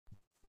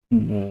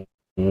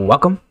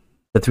Welcome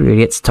to Three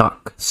Idiots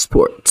Talk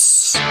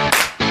Sports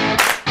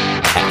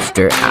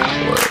After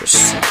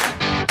Hours.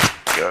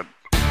 Good.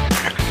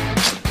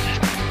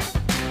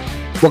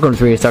 Welcome to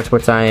Three Idiots Talk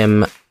Sports. I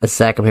am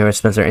Zach. I'm here with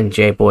Spencer and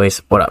Jay.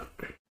 Boys, what up?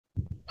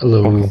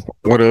 Hello.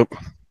 What up?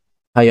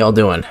 How y'all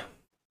doing?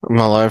 I'm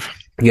alive.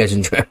 You guys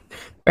enjoy?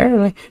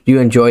 Apparently, do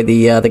you enjoy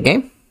the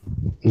game?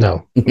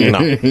 No. No.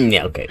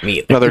 Yeah. Okay. Me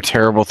either. Another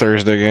terrible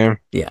Thursday game.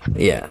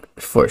 Yeah,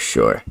 for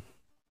sure.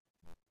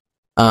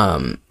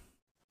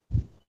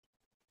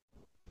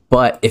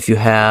 But if you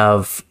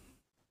have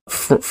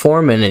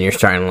Foreman in your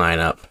starting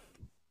lineup,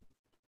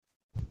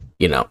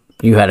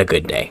 you had a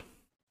good day.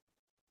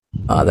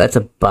 That's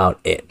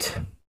about it.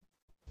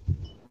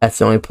 That's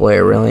the only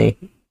player, really.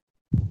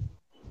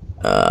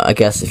 I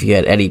guess if you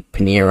had Eddie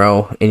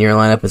Pinheiro in your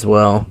lineup as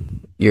well,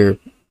 you're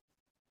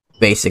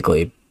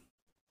basically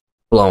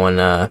blowing,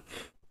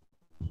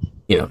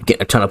 getting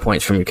a ton of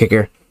points from your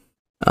kicker.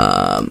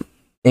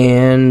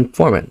 And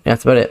Foreman,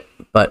 that's about it.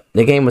 But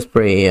the game was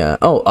pretty...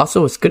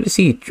 also, it's good to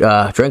see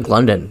Drake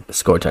London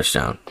score a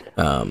touchdown.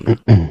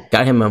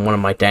 Got him in one of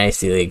my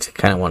Dynasty leagues. I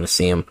kind of want to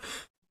see him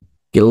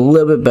get a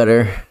little bit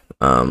better.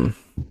 And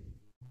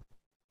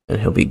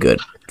he'll be good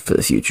for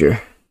the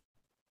future.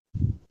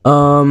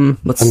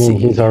 Let's see.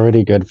 He's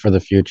already good for the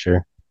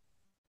future.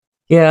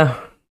 Yeah.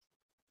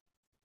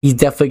 He's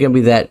definitely going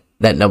to be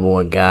that number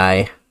one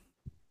guy.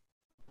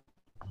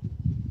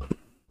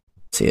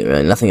 Let's see,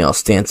 really nothing else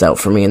stands out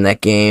for me in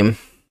that game.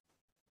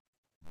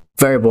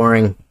 Very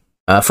boring.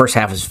 First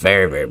half is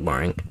very, very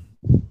boring.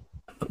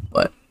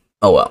 But,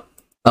 oh well.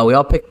 We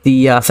all picked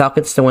the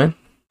Falcons to win.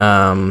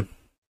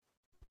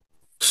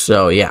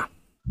 So, yeah.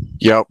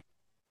 Yep.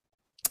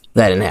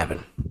 That didn't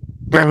happen.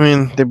 I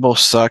mean, they both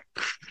suck.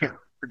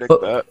 Predict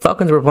that.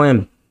 Falcons were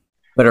playing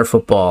better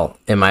football,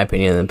 in my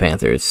opinion, than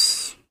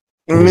Panthers.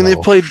 I mean, they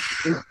No. played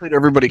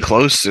everybody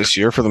close this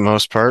year for the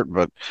most part,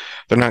 but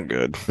they're not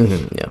good.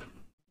 Mm-hmm, yeah.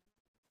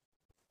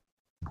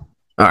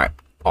 All right.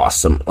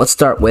 Awesome. Let's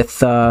start with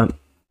go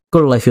to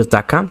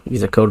lifefields.com. Use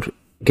the code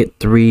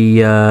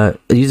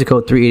use the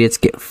code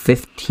 3idiots, get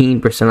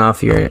 15%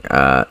 off your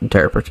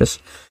entire purchase.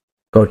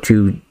 Go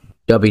to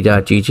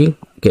w.gg,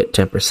 get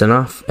 10%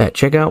 off at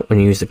checkout when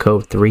you use the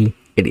code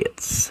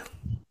 3idiots.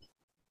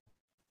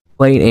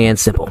 Plain and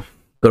simple.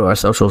 Go to our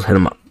socials, hit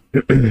them up.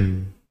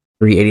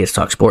 3 Idiots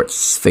Talk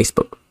Sports,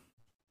 Facebook,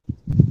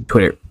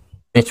 Twitter,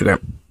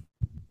 Instagram.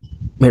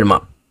 Hit them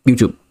up.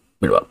 YouTube,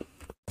 hit them up.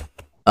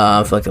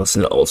 I feel like I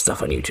listen to old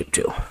stuff on YouTube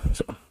too.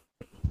 So,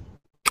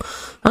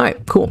 all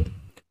right, cool.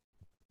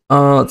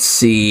 Let's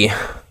see. I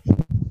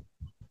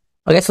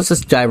guess let's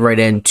just dive right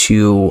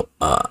into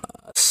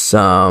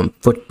some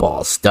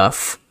football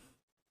stuff.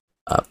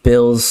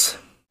 Bills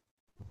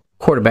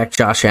quarterback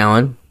Josh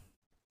Allen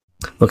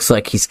looks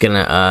like he's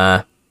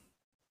gonna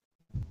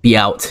be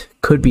out.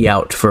 Could be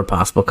out for a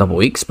possible couple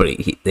weeks, but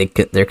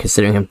they're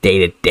considering him day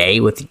to day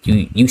with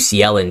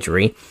UCL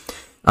injury.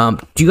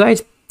 Do you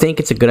guys think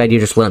it's a good idea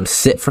to just let him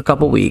sit for a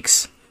couple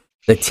weeks?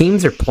 The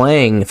teams are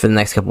playing for the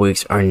next couple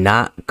weeks are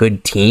not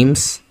good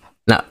teams,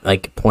 not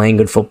like playing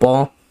good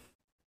football.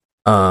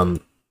 What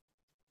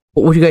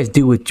would you guys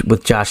do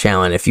with Josh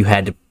Allen if you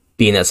had to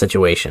be in that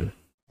situation?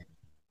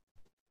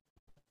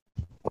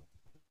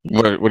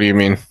 What do you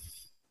mean?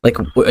 Like,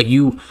 are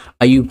you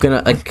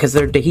gonna, like, because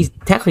he's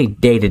technically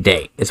day to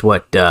day is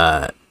what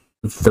the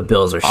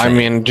Bills are saying. I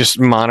mean, just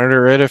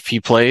monitor it if he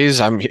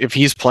plays. If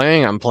he's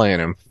playing, I'm playing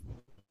him.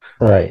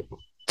 Right.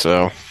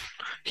 So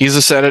he's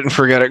a set it and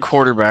forget it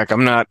quarterback.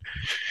 I'm not.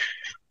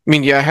 I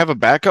mean, yeah, I have a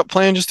backup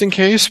plan just in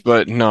case,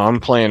 but no,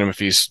 I'm playing him if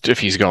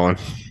he's going.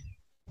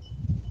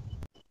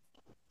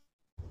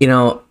 If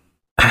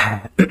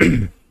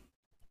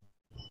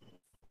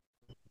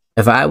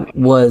I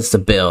was the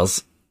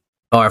Bills,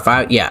 or if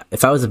I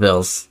was the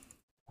Bills,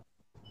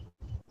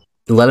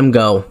 let him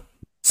go.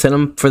 Send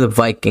him for the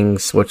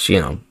Vikings, which,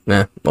 oh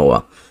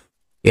well.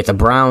 You get the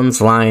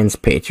Browns, Lions,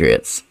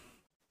 Patriots.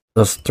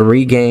 Those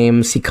 3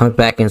 games, he comes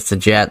back against the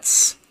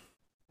Jets,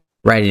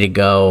 ready to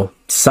go.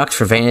 Sucks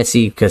for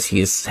fantasy because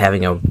he's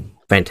having a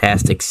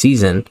fantastic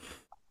season.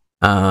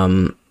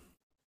 But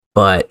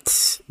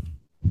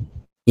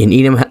you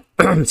need him.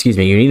 Excuse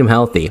me. You need him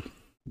healthy.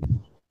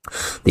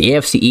 The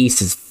AFC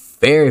East is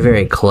very,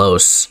 very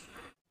close,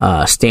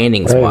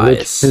 standings Right,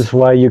 wise. which is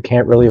why you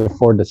can't really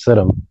afford to sit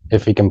him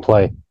if he can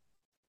play.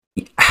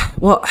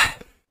 Well,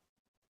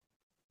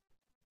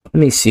 let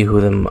me see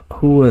who's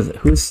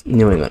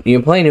New England. You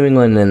play New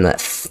England in that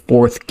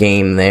 4th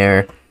game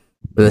there.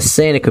 But they're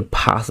saying it could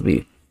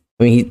possibly.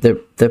 I mean,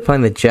 they're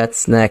playing the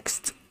Jets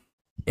next.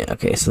 Yeah,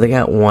 okay, so they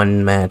got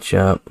one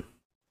matchup.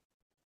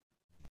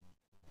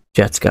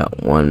 Jets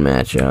got one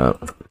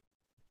matchup.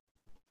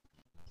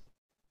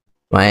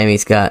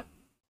 Miami's got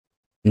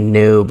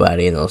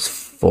nobody in those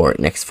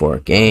next 4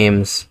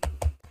 games.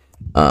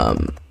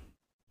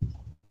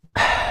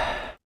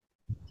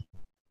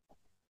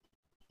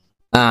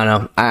 I don't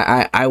know.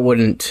 I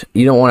wouldn't.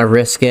 You don't want to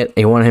risk it.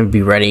 You want him to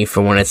be ready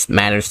for when it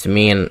matters to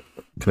me. And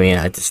to me,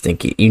 I just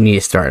think you need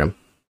to start him.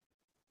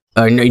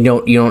 No, you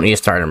don't need to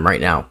start him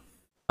right now.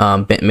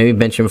 Maybe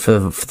bench him for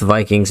the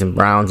Vikings and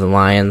Browns and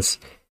Lions.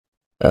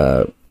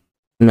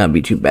 Not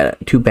be too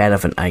bad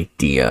of an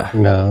idea.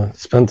 No,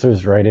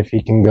 Spencer's right. If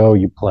he can go,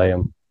 you play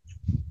him.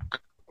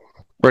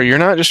 Bro, you're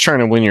not just trying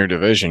to win your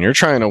division. You're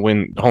trying to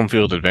win home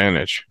field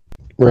advantage.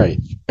 Right.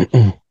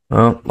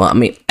 Well, I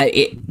mean,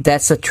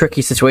 that's a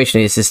tricky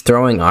situation. It's his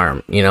throwing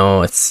arm,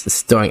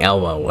 it's throwing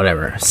elbow,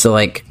 whatever. So,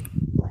 like,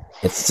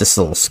 it's just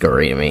a little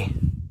scurry to me.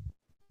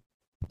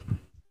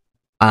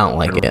 I don't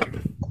like it.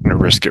 I'm gonna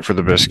risk it for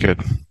the biscuit.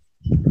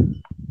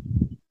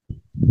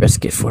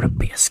 Risk it for the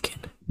biscuit.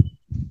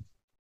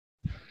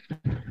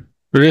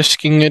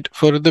 Risking it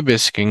for the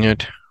bisking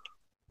it.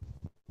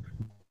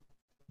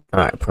 All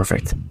right,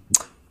 perfect.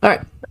 All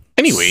right.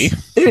 Anyway.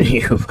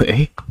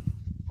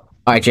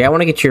 All right, Jay, I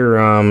want to get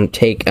your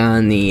take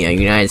on the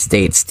United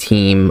States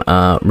team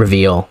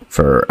reveal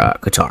for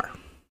Qatar.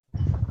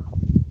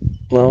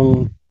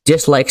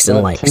 Dislikes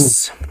and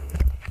likes.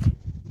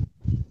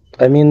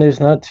 I mean, there's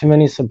not too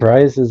many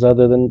surprises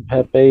other than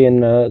Pepe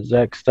and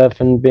Zach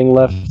Steffen being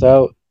left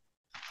out.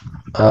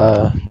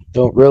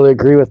 Don't really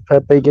agree with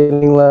Pepe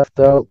getting left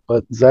out,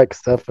 but Zach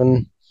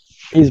Steffen,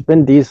 he's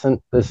been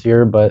decent this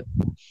year, but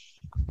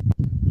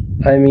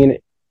I mean,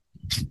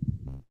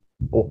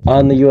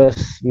 on the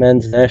U.S.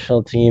 men's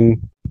national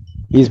team,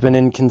 he's been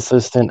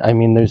inconsistent. I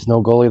mean, there's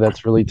no goalie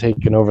that's really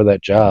taken over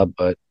that job,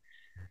 but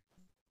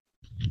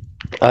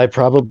I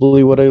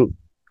probably would have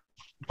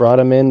brought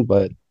him in,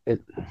 but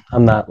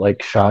I'm not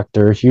like shocked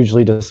or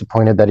hugely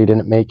disappointed that he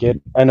didn't make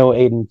it. I know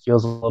Aiden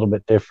feels a little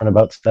bit different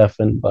about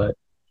Steffen, but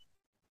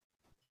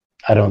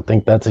I don't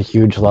think that's a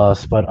huge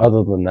loss. But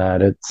other than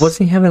that, it's...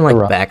 Wasn't he having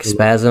like back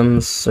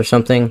spasms or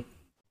something?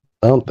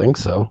 I don't think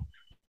so.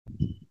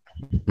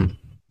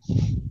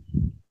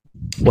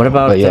 What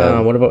about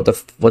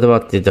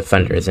the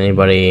defenders?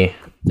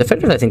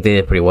 Defenders? I think they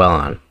did pretty well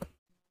on.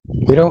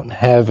 We don't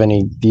have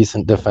any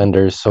decent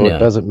defenders, so it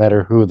doesn't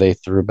matter who they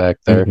threw back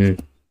there.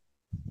 Mm-hmm.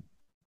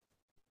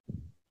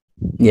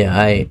 Yeah,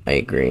 I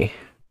agree.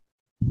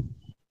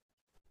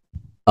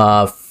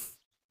 I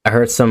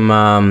heard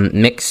some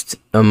mixed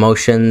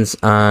emotions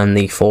on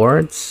the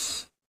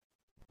forwards.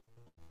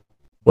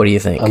 What do you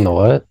think? On the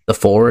what? The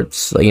forwards,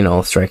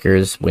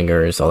 strikers,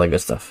 wingers, all that good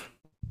stuff.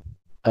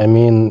 I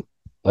mean,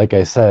 like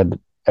I said,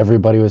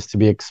 everybody was to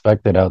be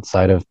expected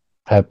outside of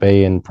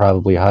Pepe and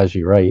probably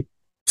Haji Wright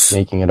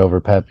making it over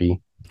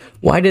Pepe.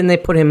 Why didn't they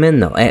put him in,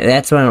 though?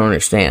 That's what I don't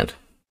understand.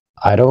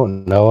 I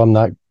don't know. I'm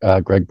not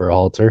Greg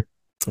Berhalter.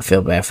 I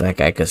feel bad for that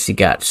guy because he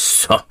got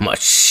so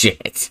much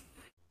shit.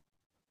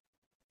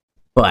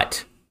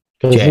 But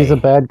because he's a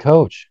bad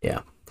coach.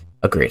 Yeah,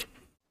 agreed.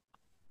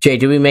 Jay,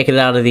 do we make it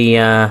out of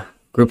the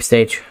group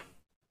stage?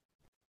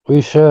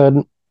 We should.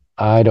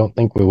 I don't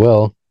think we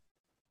will.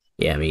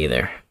 Yeah, me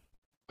either.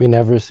 We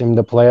never seem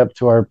to play up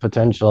to our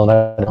potential, and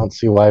I don't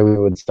see why we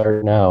would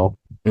start now.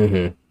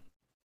 10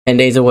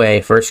 days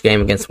away, first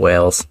game against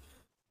Wales.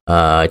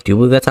 Do you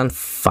believe that's on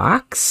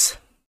Fox?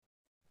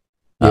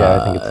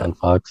 Yeah, I think it's on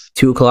Fox.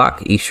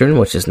 2:00 Eastern,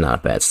 which is not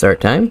a bad start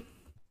time.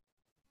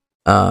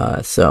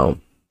 So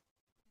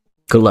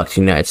good luck to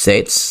the United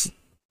States.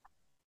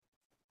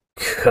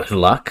 Good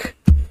luck.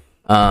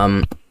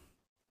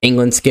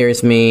 England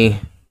scares me.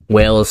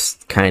 Wales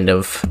kind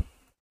of.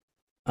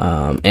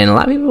 And a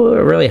lot of people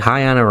are really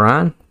high on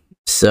Iran.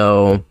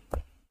 So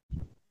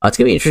it's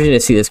gonna be interesting to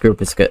see this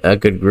group. It's a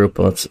good group.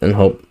 And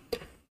hope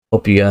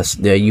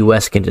the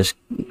US can just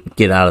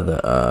get out of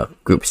the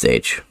group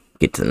stage,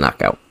 get to the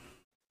knockout.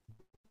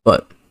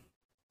 But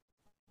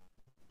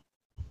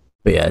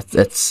yeah,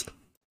 that's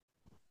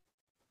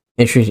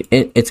interesting.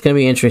 It's going to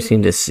be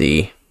interesting to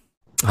see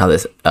how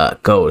this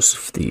goes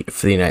for the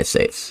United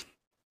States.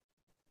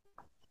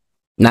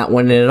 Not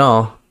winning it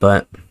all,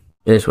 but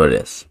it is what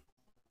it is.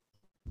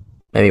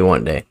 Maybe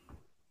one day.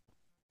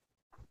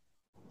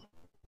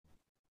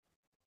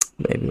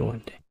 Maybe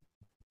one day.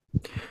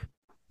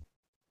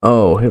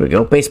 Oh, here we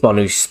go. Baseball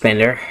news,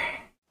 Spender.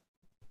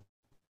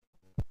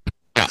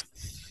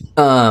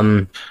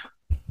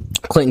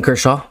 Clayton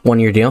Kershaw,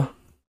 1-year deal.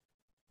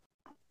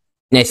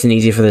 Nice and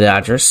easy for the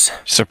Dodgers.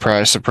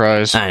 Surprise,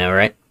 surprise. I know,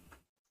 right?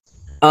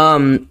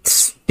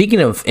 Speaking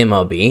of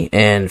MLB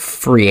and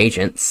free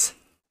agents.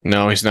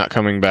 No, he's not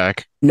coming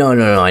back. No,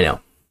 I know.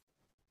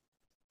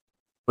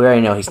 We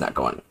already know he's not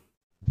going.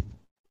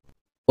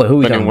 Wait, who are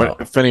we talking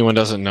about? If anyone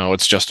doesn't know,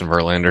 it's Justin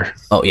Verlander.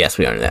 Oh, yes,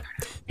 we know that.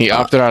 He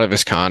opted out of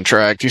his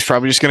contract. He's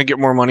probably just going to get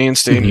more money and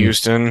stay in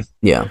Houston.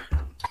 Yeah.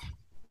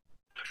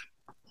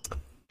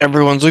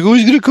 Everyone's like, oh,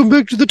 he's going to come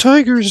back to the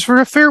Tigers for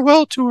a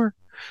farewell tour.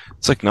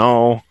 It's like,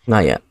 no.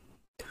 Not yet.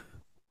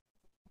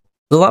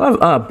 There's a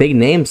lot of big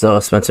names, though,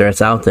 Spencer.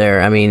 It's out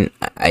there. I mean,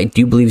 I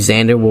do believe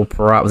Xander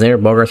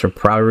Bogaerts will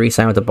probably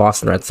re-sign with the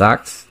Boston Red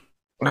Sox.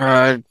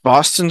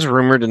 Boston's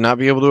rumored to not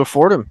be able to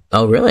afford him.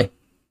 Oh, really?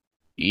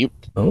 Yep.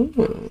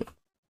 Oh.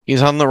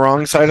 He's on the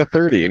wrong side of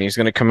 30, and he's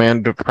going to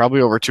command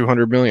probably over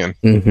 $200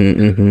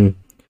 million.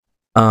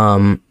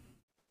 I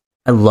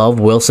love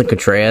Wilson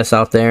Contreras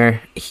out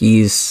there.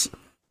 He's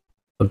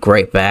a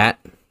great bat,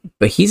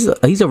 but he's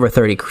over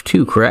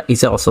 32, correct?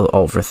 He's also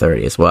over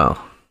 30 as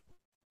well.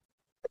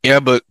 Yeah,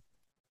 but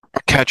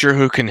a catcher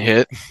who can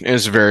hit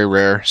is very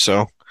rare,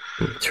 so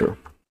True.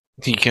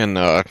 he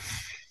can.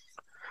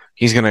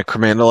 He's gonna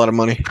command a lot of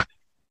money.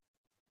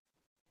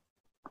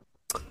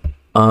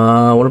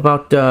 What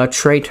about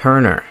Trey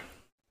Turner?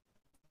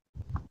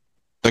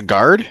 The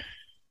guard,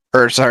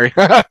 or sorry,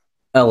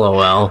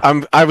 LOL.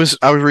 I was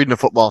reading a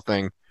football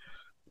thing.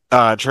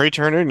 Trey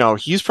Turner, no,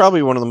 he's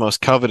probably one of the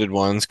most coveted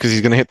ones because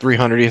he's gonna hit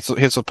 300. He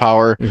hits with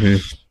power. Mm-hmm.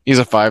 He's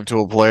a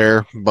 5-tool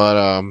player, but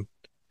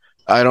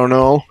I don't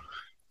know.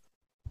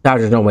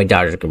 Dodgers, no way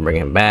Dodgers can bring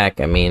him back.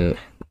 I mean,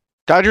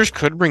 Dodgers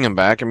could bring him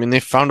back. I mean, they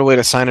found a way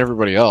to sign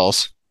everybody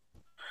else.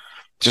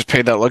 Just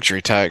paid that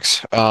luxury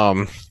tax.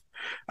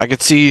 I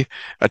could see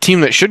a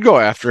team that should go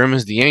after him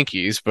is the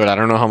Yankees, but I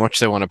don't know how much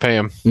they want to pay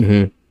him.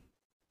 mm-hmm.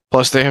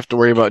 Plus, they have to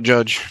worry about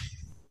Judge.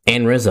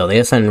 And Rizzo.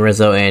 They signed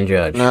Rizzo and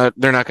Judge.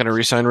 They're not going to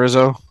re-sign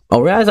Rizzo.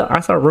 Oh, really? I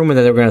thought a rumor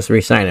that they were going to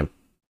re-sign him.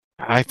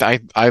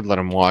 I'd let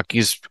him walk.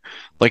 He's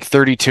like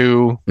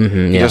 32.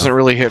 Mm-hmm, He doesn't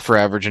really hit for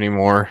average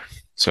anymore.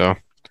 So,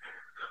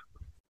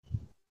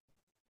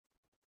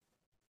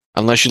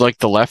 unless you like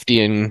the lefty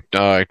in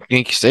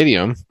Yankee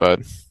Stadium,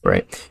 but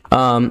right.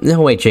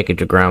 No way Jacob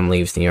deGrom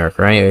leaves New York,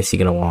 right? Or is he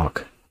going to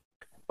walk?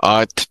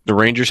 the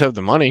Rangers have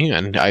the money,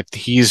 and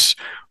he's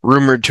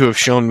rumored to have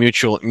shown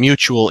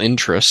mutual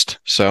interest.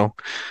 So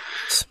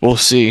we'll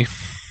see.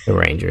 The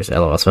Rangers,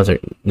 LOL. Spencer,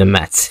 the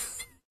Mets.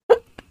 I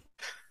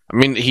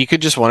mean, he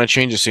could just want to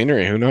change the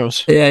scenery. Who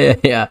knows?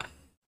 Yeah.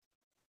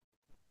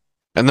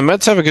 And the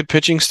Mets have a good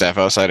pitching staff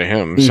outside of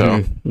him. So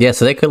Mm-hmm. Yeah,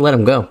 so they could let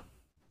him go.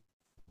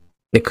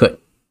 They could.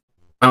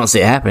 I don't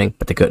see it happening,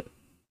 but they could.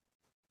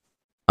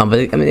 But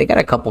I mean, they got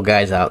a couple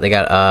guys out. They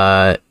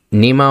got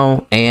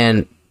Nemo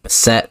and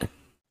Bissett.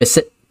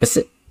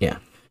 Yeah.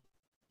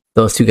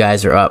 Those two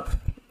guys are up.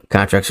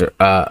 Contracts are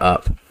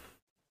up.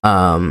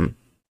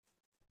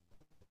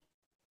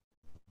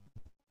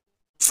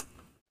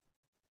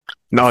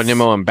 no,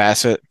 Nimmo and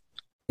Bassett.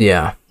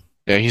 Yeah.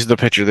 Yeah, he's the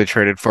pitcher they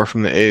traded for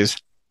from the A's.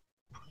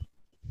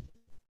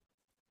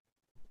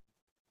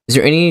 Is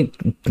there any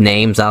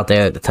names out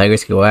there that the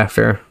Tigers could go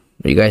after?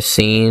 Are you guys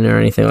seen or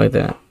anything like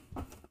that?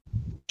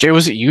 Jay,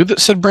 was it you that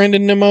said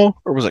Brandon Nimmo,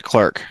 or was it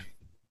Clark?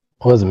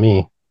 It wasn't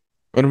me.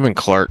 Would have been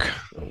Clark.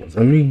 I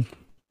mean,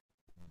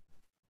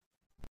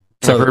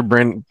 I heard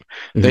Brandon.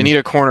 They Mhm. need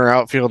a corner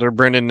outfielder.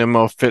 Brandon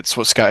Nimmo fits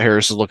what Scott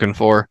Harris is looking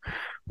for.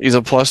 He's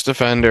a plus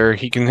defender.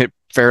 He can hit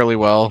fairly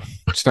well.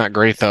 It's not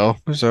great though.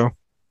 So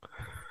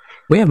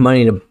We have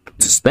money to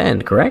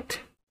spend,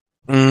 correct?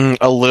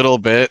 a little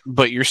bit,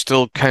 but you're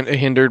still kind of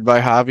hindered by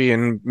Javi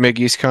and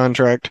Miggy's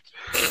contract.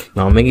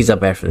 No, Miggy's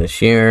up after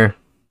this year.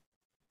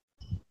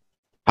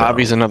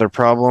 Javi's another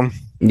problem.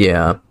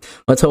 Yeah.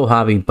 Let's hope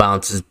Javi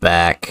bounces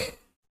back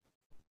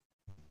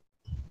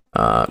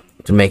to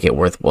make it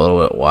worth a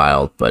little bit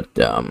wild. But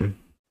a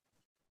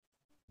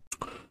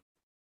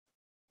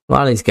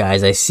lot of these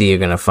guys I see are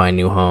going to find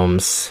new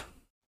homes.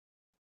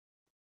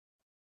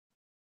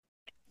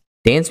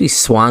 Dansby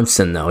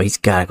Swanson, though, he's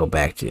got to go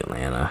back to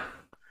Atlanta.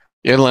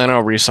 Atlanta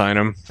will re-sign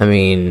him. I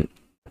mean,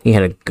 he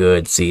had a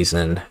good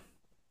season.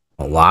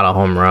 A lot of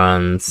home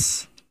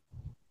runs.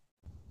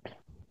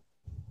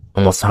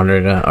 Almost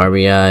 100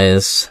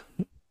 RBIs.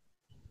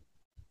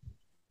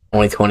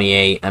 Only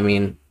 28. I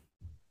mean,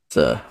 it's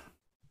the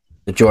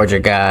Georgia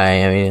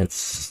guy. I mean, it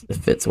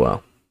fits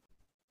well.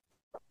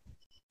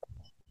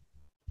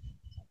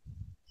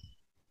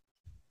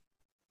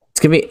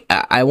 It's gonna be.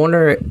 I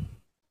wonder.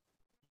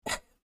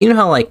 You know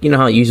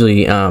how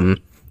usually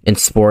in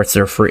sports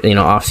or free,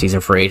 off-season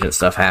free agent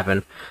stuff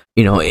happen.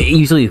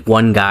 Usually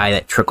one guy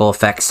that trickle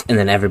effects, and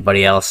then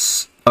everybody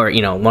else, or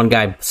one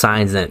guy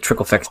signs and then it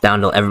trickle effects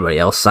down to everybody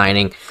else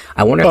signing.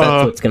 I wonder if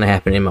that's what's going to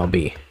happen in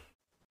MLB.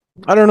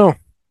 I don't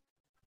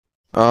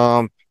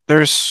know.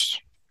 There's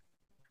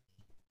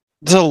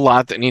a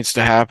lot that needs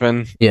to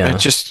happen. Yeah. It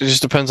just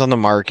depends on the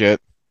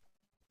market.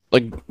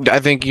 Like, I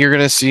think you're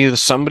gonna see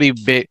somebody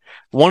big,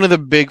 one of the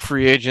big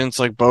free agents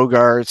like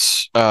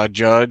Bogarts,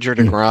 Judge, or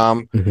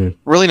DeGrom. Mm-hmm.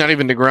 Really, not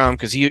even DeGrom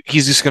because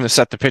he's just gonna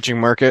set the pitching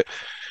market.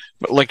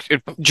 But like,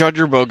 if Judge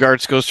or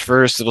Bogarts goes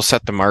first, it'll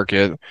set the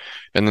market,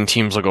 and then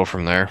teams will go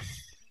from there.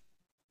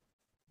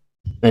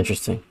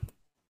 Interesting.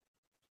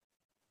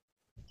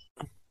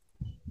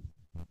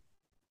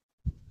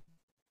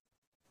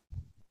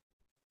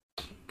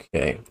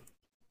 Okay.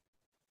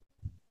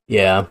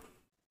 Yeah.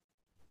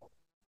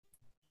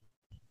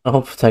 I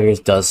hope the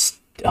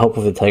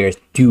Tigers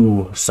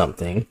do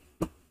something.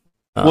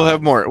 We'll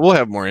have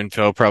more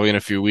info probably in a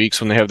few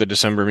weeks when they have the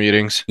December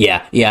meetings.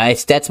 Yeah.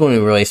 That's when it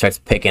really starts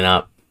picking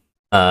up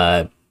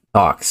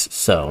talks.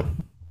 So,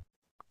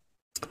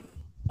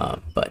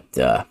 all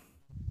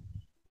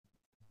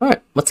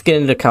right, let's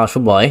get into college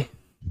football. Eh?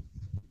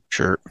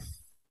 Sure.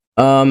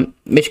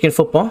 Michigan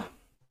football.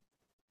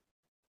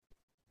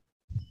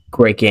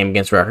 Great game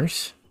against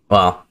Rutgers.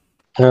 Well,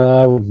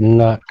 I would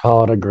not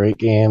call it a great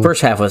game.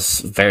 first half was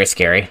very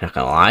scary, not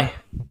gonna lie.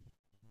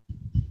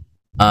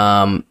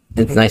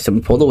 It's nice that we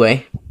pulled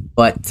away,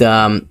 but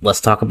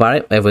let's talk about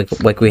it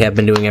like we have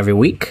been doing every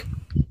week.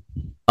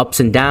 Ups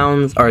and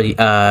downs, or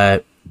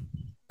the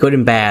good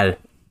and bad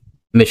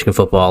Michigan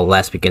football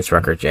last week against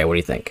Rutgers. Jay, what do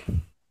you think?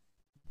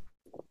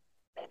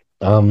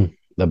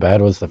 The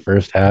bad was the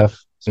first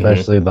half,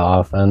 especially the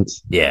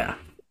offense. Yeah.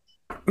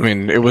 I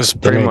mean, it was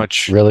pretty Didn't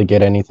much really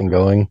get anything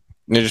going.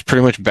 it was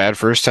pretty much bad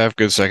first half,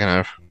 good second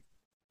half.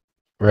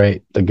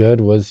 Right. The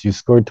good was you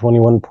scored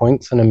 21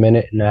 points in a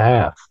minute and a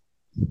half.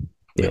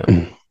 Yeah.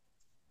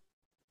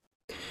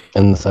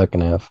 In the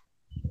second half.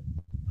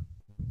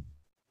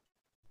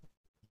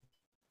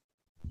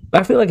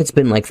 I feel like it's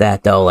been like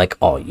that though, like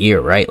all year,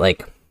 right?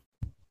 Like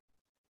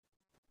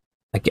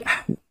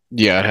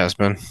Yeah, it has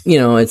been. you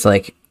know, it's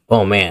like,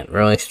 oh man,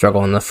 really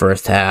struggle in the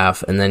first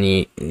half, and then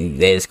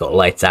they just go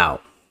lights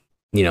out,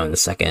 you know, in the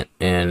second,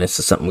 and this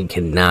is something we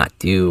cannot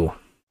do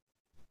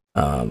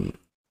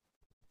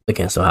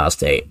against Ohio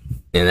State,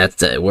 and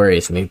that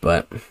worries me,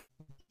 but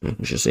we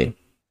should see.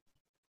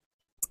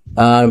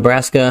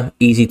 Nebraska,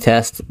 easy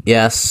test,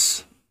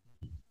 yes.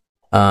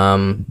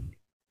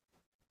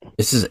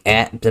 This is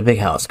at the Big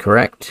House,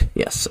 correct?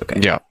 Yes, okay.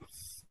 Yeah.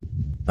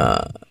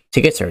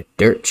 Tickets are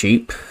dirt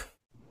cheap.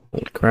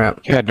 Holy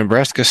crap. Yeah,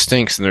 Nebraska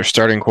stinks and their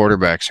starting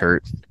quarterback's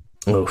hurt.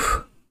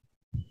 Oof.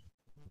 Let's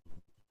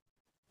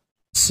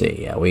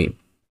see, yeah, we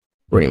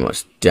pretty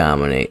much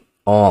dominate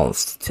all the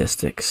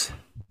statistics.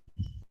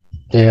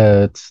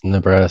 Yeah, it's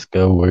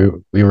Nebraska.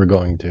 We were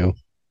going to.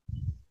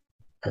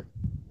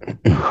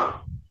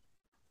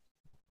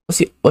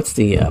 What's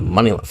the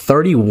money line?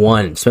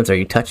 31. Spencer, are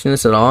you touching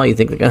this at all? You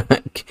think they're gonna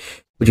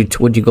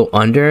would you go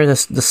under the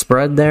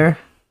spread there?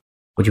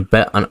 Would you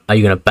bet on? Are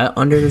you gonna bet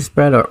under the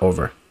spread or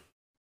over?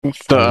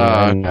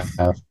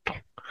 The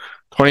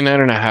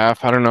 29 and a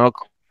half. I don't know.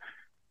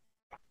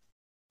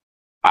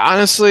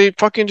 Honestly,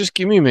 fucking just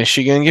give me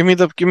Michigan. Give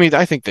me.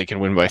 I think they can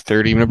win by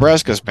 30.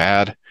 Nebraska's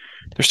bad.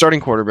 Their starting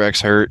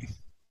quarterback's hurt.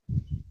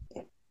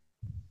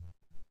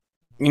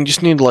 You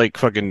just need like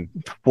fucking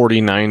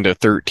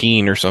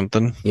 49-13 or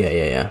something.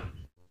 Yeah.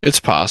 It's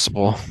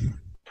possible.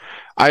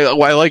 I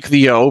like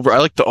the over. I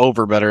like the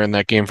over better in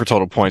that game for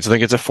total points. I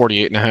think it's a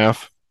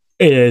 48.5.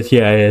 It is.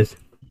 Yeah, it is.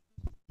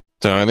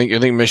 So I think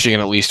Michigan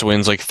at least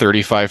wins like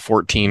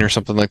 35-14 or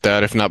something like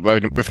that, if not by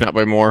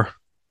more.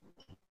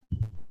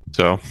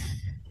 So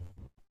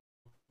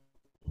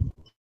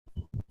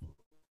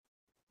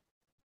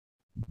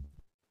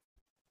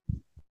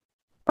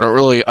I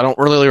don't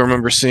really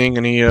remember seeing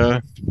any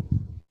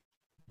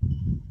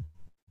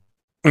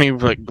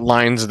like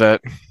lines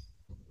that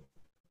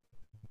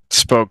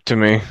spoke to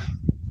me.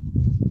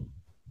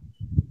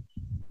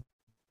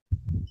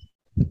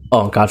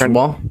 Oh, college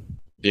football?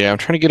 Yeah, I'm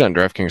trying to get on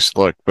DraftKings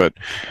Select, or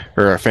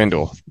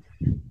FanDuel.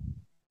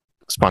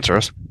 Sponsor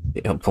us.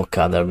 Yeah, oh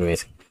god, that would be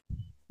amazing.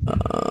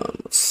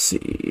 Let's see.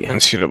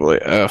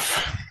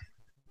 NCAAF.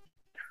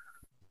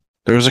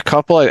 There was a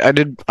couple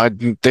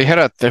they had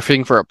a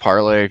thing for a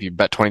parlay. If you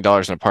bet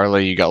 $20 in a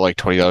parlay, you got like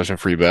 $20 in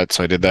free bets.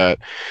 So I did that.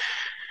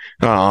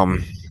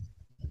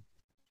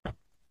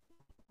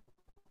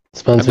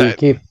 Spencer, you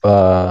keep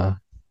kind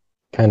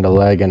of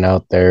lagging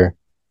out there.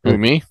 Who,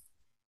 me?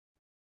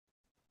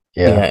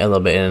 Yeah, a little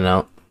bit in and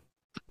out.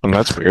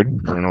 That's weird.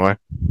 I don't know why.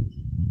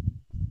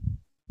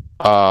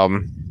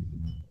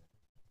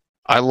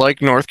 I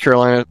like North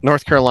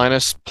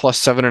Carolina's plus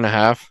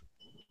 7.5.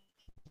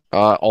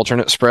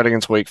 Alternate spread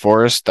against Wake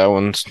Forest. I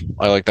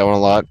like that one a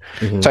lot.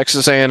 Mm-hmm.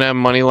 Texas A&M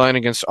money line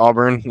against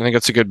Auburn. I think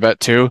that's a good bet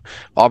too.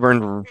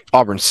 Auburn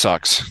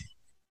sucks.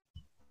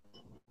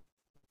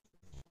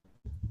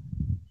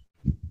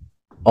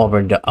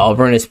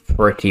 Auburn is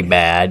pretty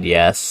bad.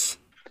 Yes.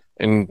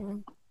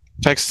 And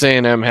Texas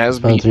A&M has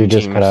Spencer, you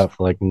just teams. cut out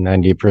for like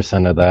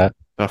 90% of that.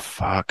 The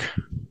fuck?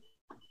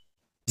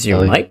 Is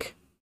your mic?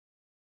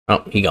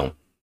 Oh, he gone.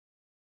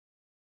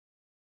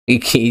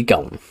 He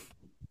gone.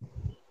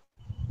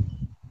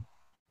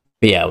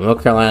 But yeah,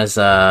 North Carolina's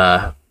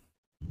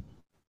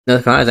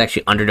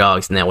actually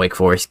underdogs in that Wake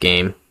Forest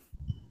game.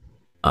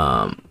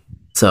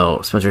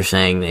 So Spencer's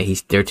saying that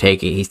he's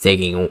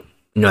taking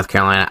North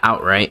Carolina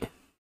outright,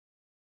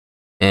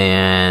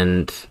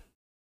 and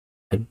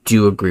I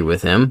do agree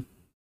with him.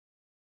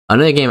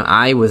 Another game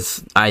I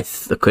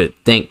could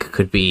think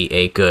could be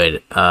a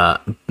good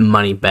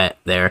money bet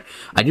there.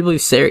 I do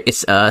believe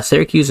it's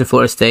Syracuse and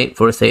Florida State.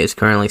 Florida State is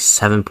currently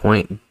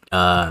 7-point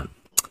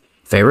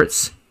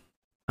favorites.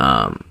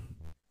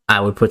 I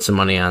would put some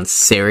money on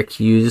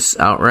Syracuse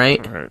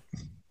outright. All right.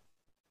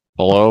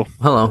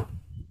 Hello.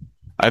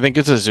 I think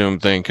it's a Zoom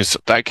thing because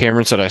that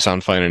Cameron said I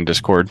sound fine in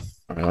Discord.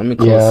 All right, let me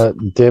close. Yeah,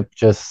 Dip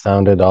just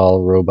sounded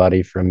all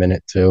robot-y for a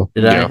minute too.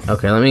 Did I?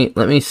 Okay,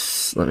 let me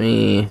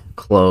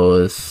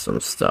close some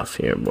stuff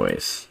here,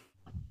 boys.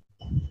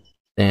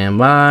 Stand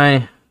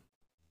by.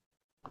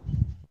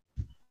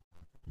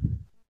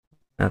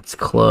 That's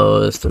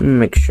closed. Let me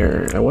make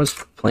sure. I was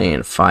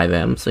playing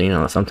 5M, so you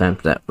know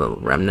sometimes that little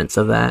remnants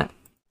of that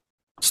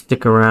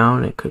stick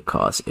around. It could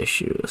cause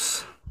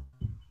issues.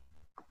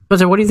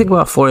 Spencer, what do you think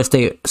about Florida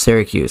State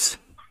Syracuse?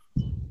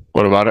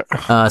 What about it?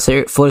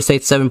 Florida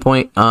State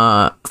 7-point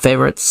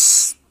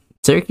favorites.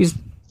 Syracuse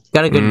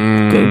got a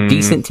good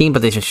decent team,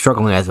 but they're just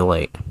struggling as of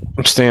late.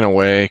 I'm staying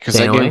away because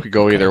that game could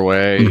go either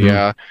way. Mhm.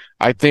 Yeah,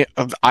 I think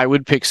I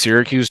would pick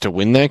Syracuse to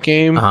win that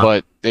game,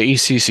 but the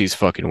ACC is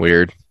fucking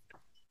weird.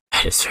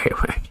 It's very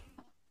weird.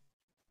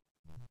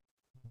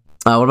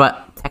 What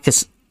about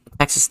Texas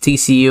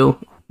TCU?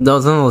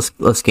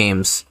 Those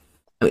games.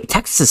 I mean,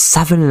 Texas is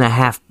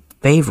 7.5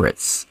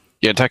 favorites.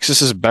 Yeah,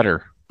 Texas is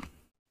better.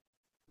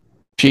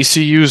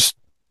 TCU's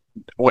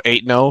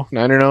 8-0,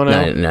 9-0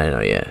 now.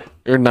 9-0, yeah.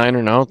 Or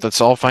 9-0.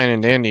 That's all fine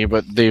and dandy,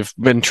 but they've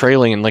been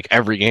trailing in like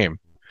every game.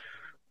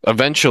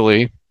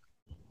 Eventually,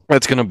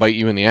 that's going to bite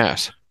you in the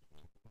ass.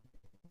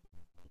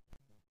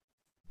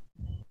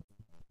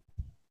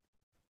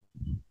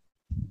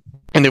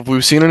 And if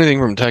we've seen anything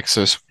from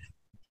Texas,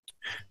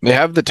 they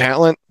have the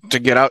talent to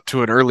get out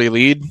to an early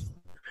lead,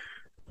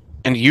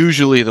 and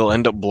usually they'll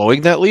end up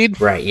blowing that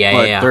lead. Right, But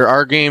yeah. there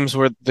are games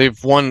where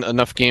they've won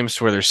enough games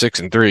to where they're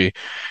 6-3, and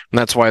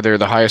that's why they're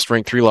the highest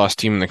ranked 3-loss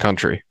team in the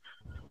country.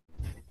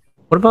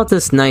 What about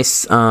this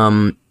nice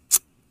line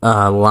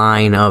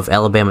of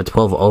Alabama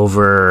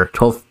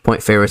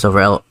 12-point favorites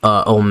over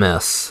Ole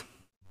Miss?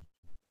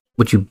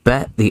 Would you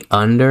bet the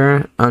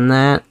under on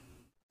that?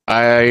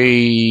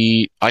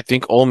 I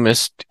think Ole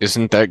Miss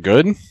isn't that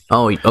good.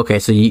 Oh, okay.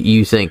 So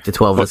you think the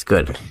 12 is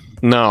good?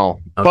 No,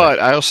 Okay. but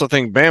I also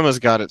think Bama's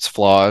got its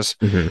flaws,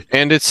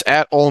 and it's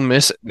at Ole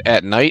Miss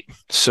at night.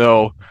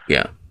 So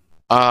Yeah.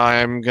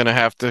 I'm gonna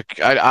have to.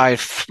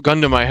 I've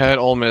gun to my head.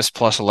 Ole Miss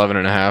plus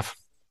 11.5.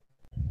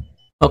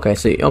 Okay.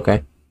 So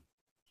okay.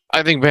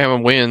 I think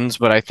Bama wins,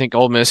 but I think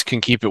Ole Miss can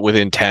keep it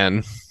within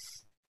 10.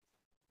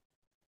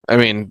 I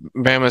mean,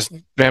 Bama's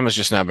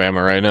just not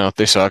Bama right now.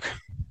 They suck.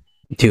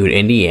 Dude,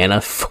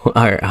 Indiana,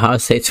 Ohio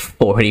State's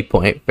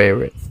 40-point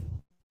favorites.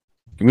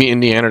 Give me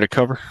Indiana to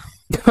cover.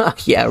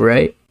 Yeah,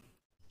 right.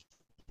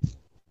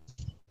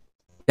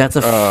 That's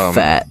a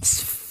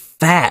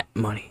fat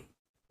money.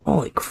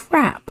 Holy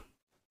crap!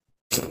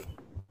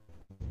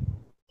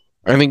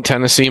 I think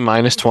Tennessee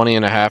minus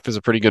 20.5 is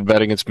a pretty good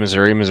bet against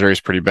Missouri.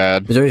 Missouri's pretty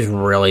bad. Missouri's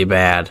really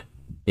bad.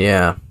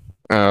 Yeah.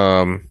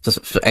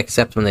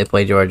 Except when they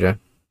play Georgia.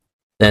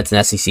 Then it's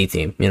an SEC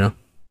team, you know?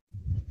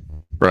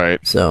 Right.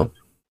 So.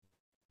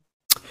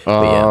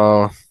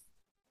 Yeah.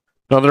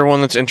 Another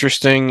one that's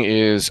interesting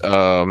is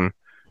where'd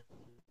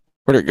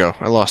it go?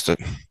 I lost it.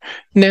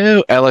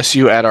 No,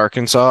 LSU at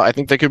Arkansas. I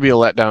think that could be a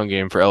letdown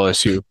game for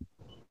LSU.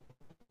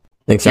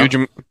 Think so?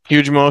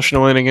 Huge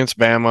emotional win against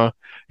Bama.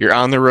 You're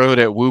on the road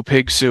at Woo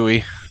Pig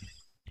Suey.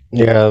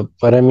 Yeah,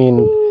 but I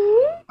mean,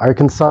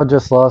 Arkansas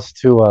just lost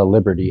to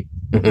Liberty.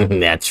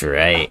 That's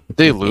right.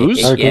 They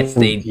lose? Yes,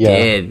 they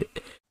did.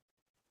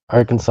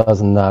 Arkansas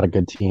is not a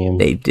good team.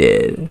 They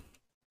did.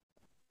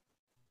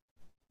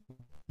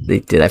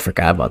 I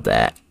forgot about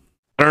that.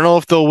 I don't know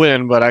if they'll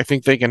win, but I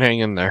think they can hang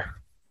in there.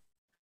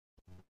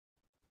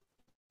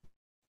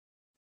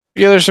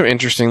 Yeah, there's some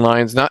interesting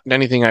lines. Not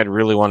anything I'd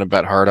really want to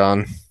bet hard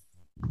on.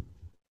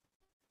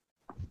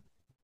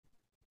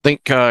 I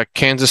think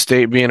Kansas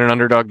State being an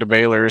underdog to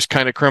Baylor is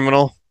kind of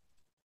criminal.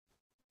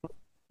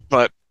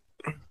 But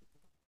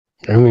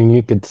I mean,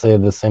 you could say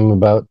the same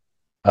about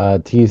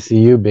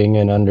TCU being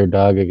an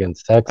underdog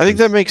against Texas. I think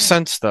that makes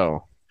sense,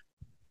 though.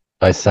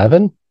 By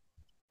 7?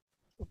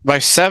 By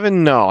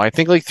 7, no. I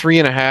think like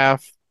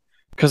 3.5,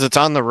 because it's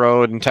on the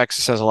road and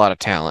Texas has a lot of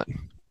talent.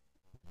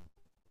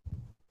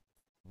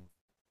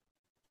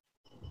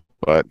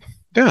 But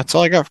yeah, that's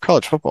all I got for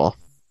college football.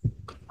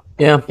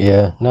 Yeah.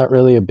 Yeah, not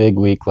really a big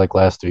week like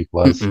last week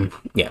was. Mm-mm.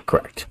 Yeah,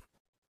 correct.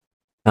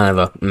 Kind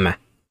of a meh.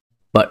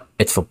 But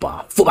it's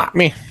football. Football.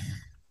 Me.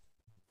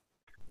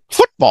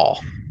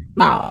 Football.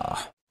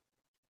 Ah.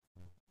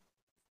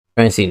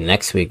 Trying to see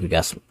next week. We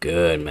got some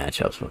good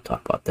matchups. We'll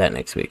talk about that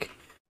next week.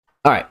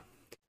 All right.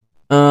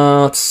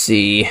 Let's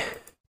see.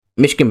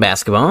 Michigan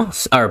basketball,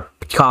 or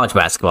college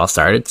basketball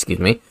started. Excuse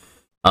me.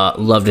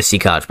 Love to see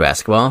college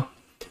basketball.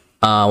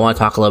 I want to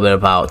talk a little bit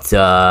about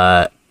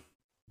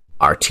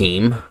our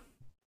team.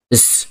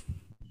 This,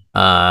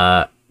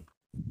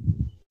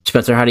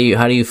 Spencer, how do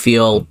you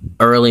feel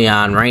early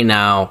on right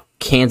now?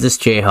 Kansas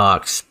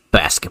Jayhawks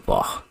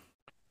basketball.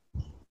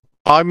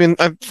 I mean,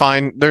 I'm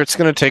fine. It's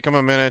going to take them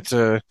a minute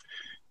to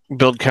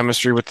build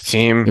chemistry with the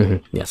team.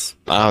 Mm-hmm. Yes.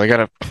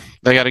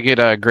 They gotta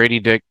get Grady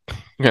Dick.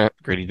 Yeah,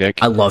 Grady Dick.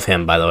 I love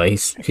him, by the way.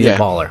 He's a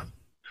baller.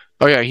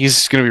 Oh yeah,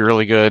 he's gonna be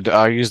really good.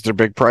 He's their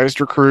big prized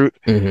recruit.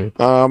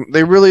 Mm-hmm.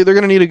 They're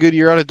gonna need a good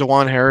year out of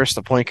DeJuan Harris,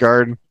 the point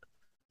guard.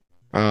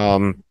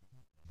 Jalen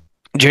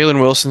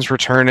Wilson's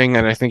returning,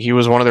 and I think he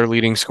was one of their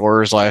leading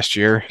scorers last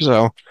year.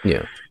 So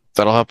yeah,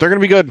 that'll help. They're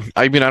gonna be good.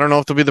 I mean, I don't know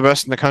if they'll be the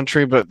best in the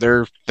country, but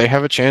they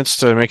have a chance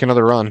to make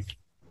another run.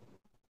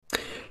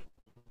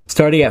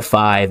 Starting at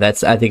 5, I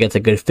think that's a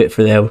good fit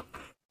for them.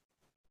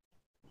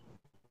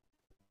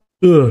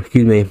 Ugh,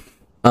 excuse me.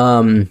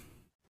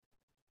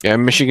 Yeah,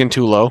 Michigan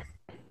too low.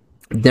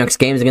 Next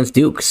game is against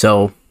Duke,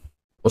 so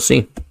we'll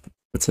see.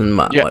 It's in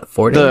what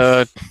 4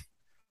 days?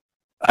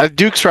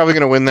 Duke's probably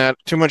going to win that.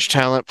 Too much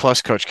talent,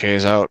 plus Coach K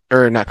is out.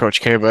 Or not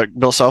Coach K, but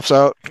Bill Self's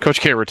out. Coach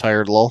K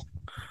retired, lol.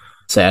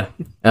 Sad.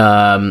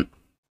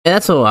 And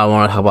that's what I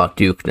want to talk about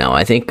Duke now.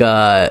 I think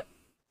I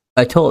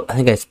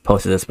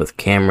posted this with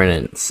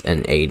Cameron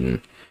and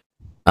Aiden.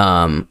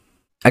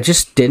 I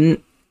just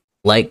didn't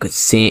like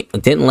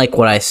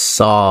what I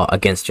saw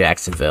against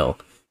Jacksonville.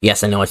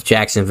 Yes, I know it's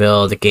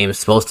Jacksonville. The game is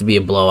supposed to be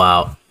a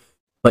blowout,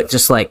 but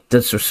just like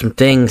those were some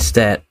things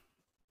that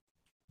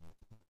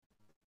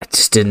I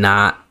just did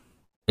not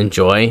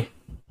enjoy.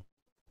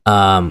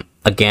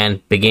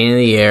 Again, beginning of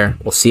the year,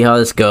 we'll see how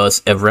this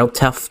goes. A real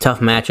tough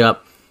matchup.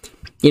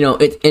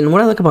 And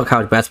what I like about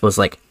college basketball is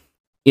like,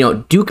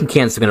 Duke and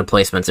Kansas are going to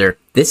play, Spencer.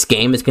 This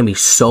game is going to be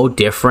so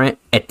different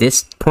at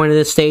this point of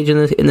the stage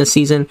in the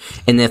season,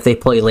 and if they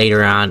play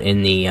later on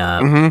in the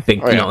in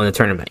the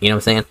tournament, you know what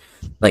I'm saying?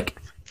 Like,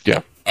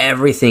 yeah,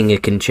 everything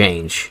it can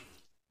change.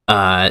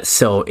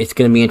 So it's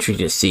going to be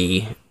interesting to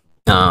see.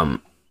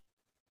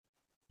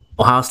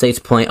 Ohio State's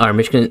playing, or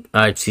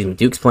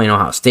Duke's playing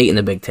Ohio State in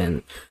the Big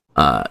Ten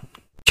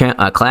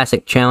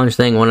Classic Challenge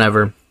thing,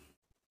 whatever.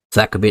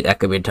 So that could be a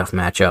tough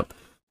matchup.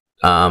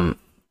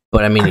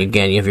 But I mean,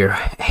 again, you have your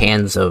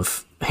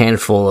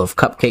handful of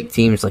cupcake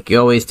teams like you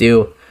always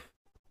do.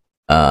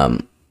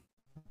 And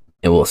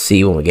we'll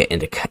see when we get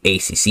into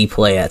ACC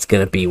play. That's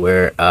going to be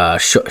where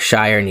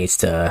Shire needs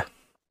to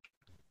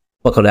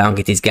buckle down,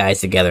 get these guys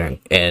together,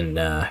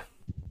 and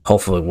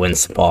hopefully win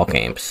some ball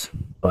games.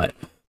 But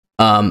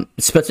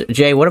Spencer,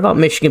 Jay, what about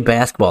Michigan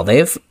basketball?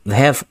 They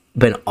have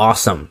been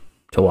awesome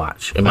to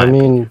watch.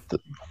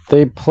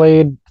 They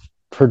played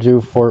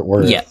Purdue Fort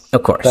Worth. Yeah,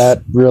 of course.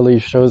 That really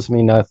shows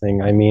me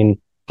nothing. I mean,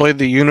 played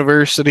the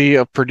University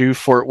of Purdue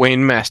Fort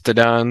Wayne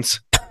Mastodons.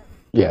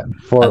 Yeah,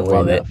 Fort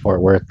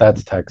Worth.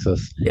 That's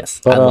Texas. Yes,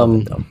 but I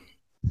love it though.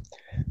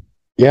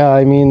 Yeah,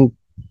 I mean,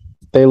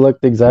 they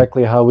looked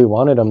exactly how we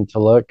wanted them to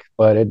look,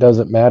 but it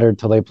doesn't matter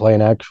till they play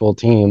an actual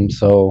team.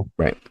 So,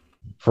 right.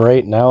 For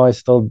right now, I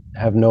still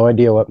have no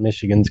idea what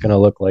Michigan's going to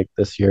look like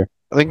this year.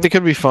 I think they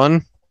could be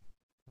fun.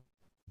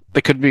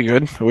 They could be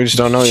good. We just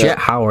don't know yet. Jet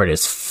Howard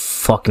is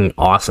fucking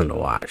awesome to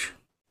watch.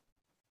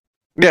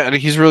 Yeah,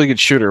 he's a really good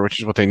shooter, which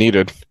is what they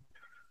needed.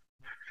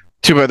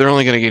 Too bad they're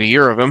only going to get a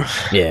year of him.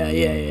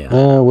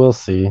 Yeah. We'll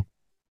see.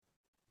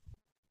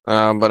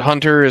 But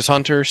Hunter is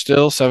Hunter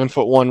still,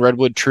 7'1"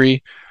 redwood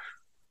tree.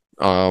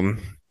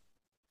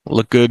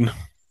 Look good.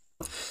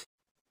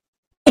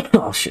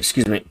 Oh shit!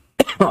 Excuse me.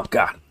 Oh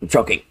god, I'm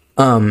choking.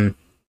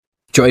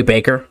 Joey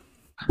Baker,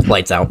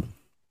 lights out.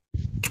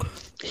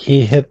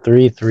 He hit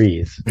 3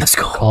 threes. Let's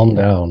go. Calm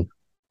down.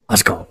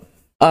 Let's go.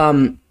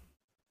 We're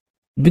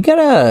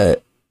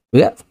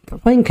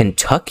playing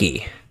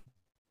Kentucky.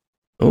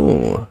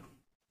 Ooh.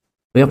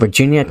 We got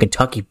Virginia,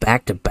 Kentucky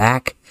back to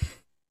back.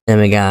 Then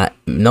we got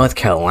North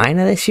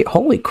Carolina this year.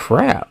 Holy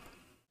crap.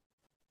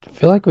 I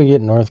feel like we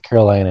get North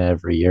Carolina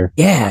every year.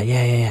 Yeah.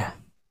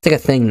 It's like a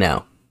thing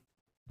now.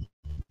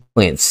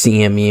 Playing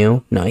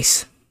CMU.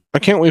 Nice. Why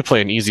can't we play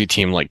an easy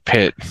team like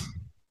Pitt?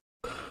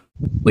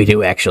 We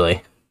do,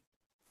 actually.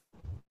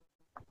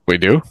 We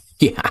do?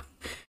 Yeah.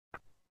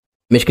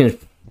 Michigan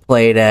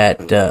played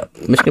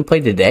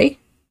today?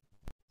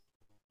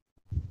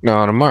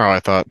 No, tomorrow, I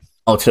thought.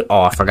 I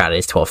forgot. It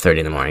is 12:30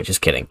 in the morning.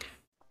 Just kidding.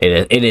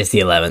 It is the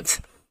 11th.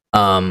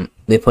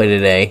 They play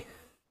today.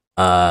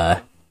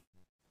 So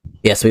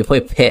we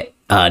play Pitt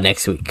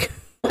next week.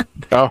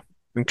 Oh,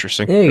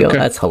 interesting. There you go.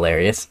 That's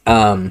hilarious.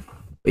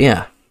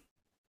 Yeah.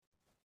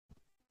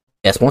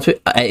 Yes, once we're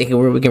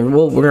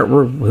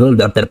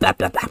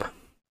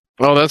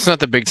Well, that's not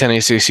the Big Ten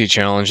ACC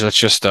challenge. That's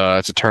just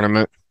it's a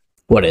tournament.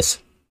 What is?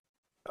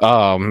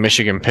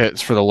 Michigan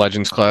Pitt's for the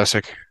Legends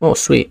Classic. Oh,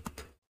 sweet.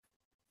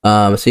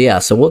 So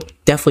we'll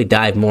definitely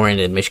dive more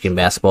into Michigan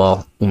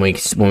basketball when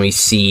we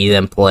see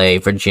them play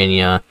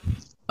Virginia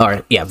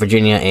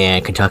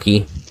and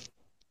Kentucky.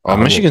 Oh,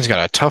 Michigan's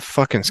got a tough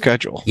fucking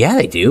schedule. Yeah,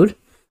 they do.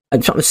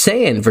 I'm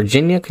saying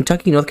Virginia,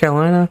 Kentucky, North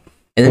Carolina,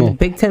 and then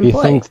Big Ten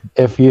play.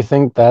 If you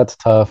think that's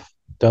tough,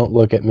 don't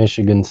look at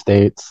Michigan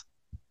State's.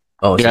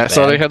 Oh, yeah.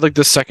 So they had like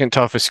the second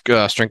toughest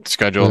strength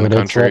schedule in the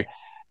country.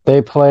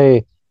 They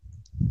play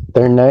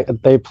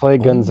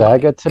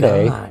Gonzaga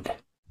today. God.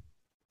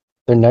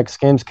 Their next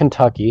game's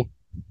Kentucky.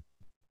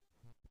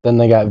 Then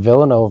they got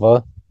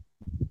Villanova,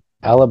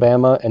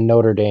 Alabama, and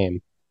Notre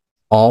Dame.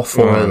 All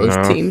four of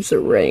those teams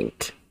are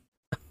ranked.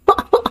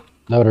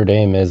 Notre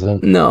Dame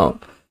isn't. No.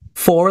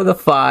 4 of the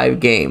 5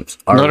 games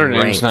are Notre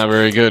ranked. Dame's not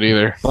very good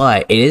either.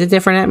 But it is a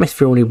different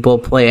atmosphere when you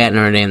both play at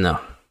Notre Dame, though.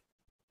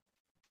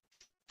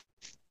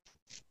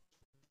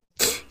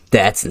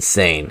 That's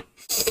insane.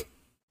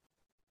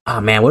 Oh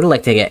man, I would have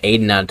liked to get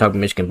Aiden out and talk to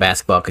Michigan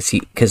basketball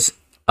because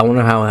I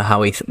wonder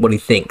what he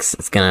thinks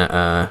it's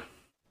gonna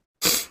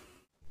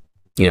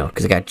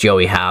because I got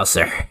Joey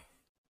Hauser.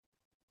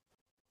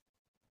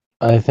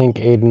 I think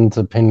Aiden's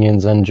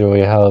opinions on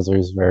Joey Hauser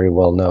is very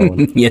well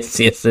known. yes,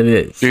 it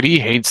is. Dude, he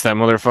hates that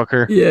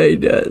motherfucker. Yeah, he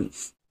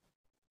does.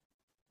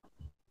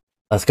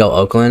 Let's go,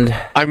 Oakland.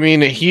 I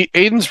mean,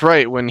 Aiden's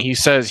right when he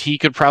says he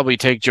could probably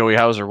take Joey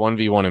Hauser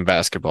 1v1 in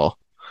basketball.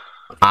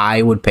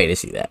 I would pay to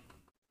see that.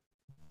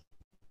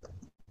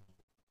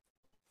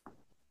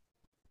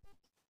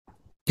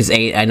 Because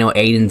I know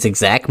Aiden's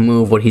exact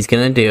move, what he's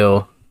going to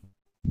do.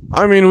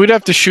 I mean, we'd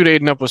have to shoot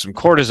Aiden up with some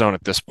cortisone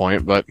at this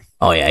point, but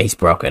Oh yeah, he's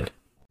broken.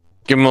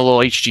 give him a little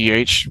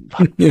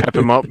HGH, pep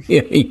him up.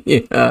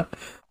 Yeah.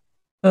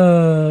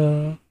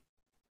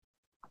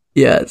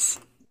 Yes.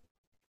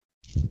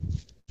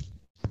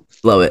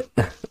 Love it.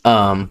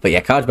 But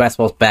yeah, college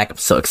basketball's back. I'm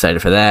so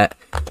excited for that.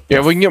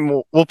 Yeah, we can get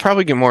more, we'll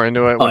probably get more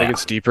into it when Oh, it yeah.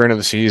 gets deeper into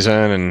the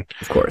season, and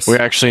Of course. we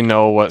actually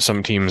know what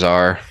some teams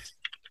are.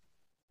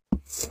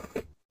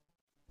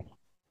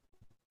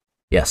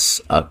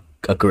 Yes,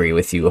 agree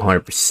with you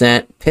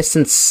 100%.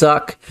 Pistons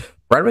suck.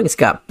 Red Wings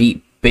got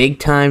beat big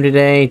time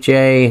today,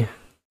 Jay.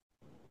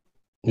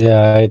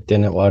 Yeah, I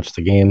didn't watch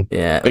the game.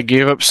 Yeah. They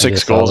gave up 6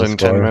 just saw goals the in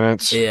 10 score.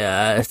 minutes.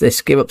 Yeah, they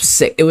gave up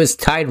 6. It was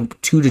tied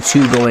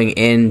 2-2 going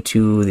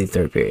into the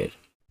third period.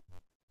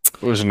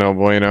 It was no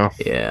bueno.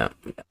 Yeah.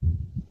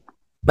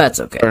 That's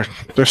okay.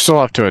 They're still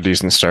off to a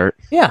decent start.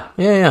 Yeah.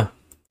 I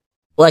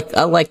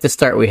like the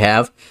start we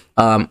have.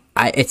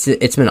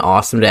 It's been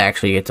awesome to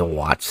actually get to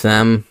watch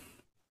them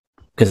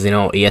because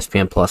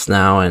ESPN Plus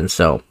now, and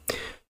so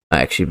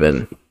I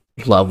actually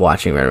love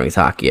watching Red Wings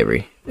hockey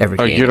every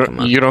Oh,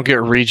 game. you don't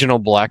get regional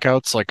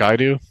blackouts like I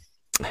do?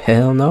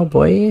 Hell no,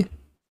 boy.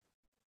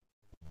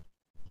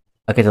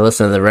 I get to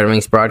listen to the Red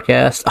Wings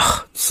broadcast.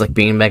 Oh, it's like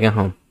being back at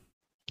home.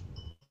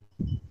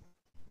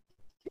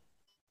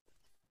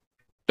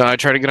 No, I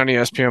try to get on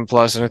ESPN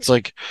Plus, and it's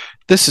like,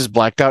 this is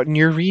blacked out in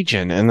your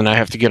region, and then I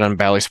have to get on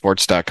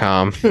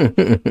BallySports.com.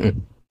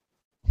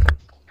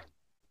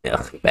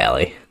 Yeah,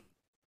 Bally.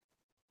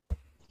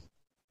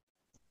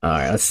 All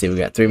right, let's see. We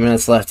got 3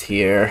 minutes left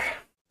here.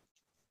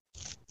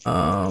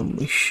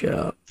 We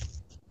should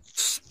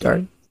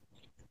start.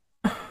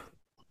 Is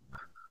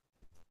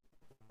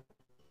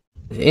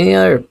there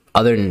any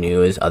other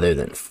news other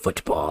than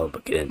football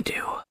we get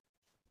into?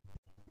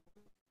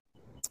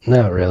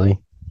 Not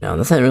really. No,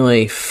 that's not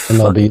really.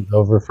 MLB's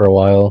over for a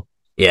while.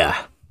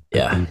 Yeah.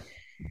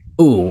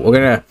 Ooh,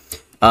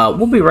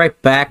 we'll be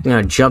right back. I'm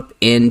gonna jump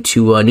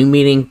into a new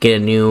meeting,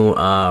 get a new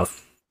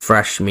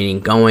fresh meeting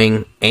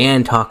going,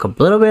 and talk a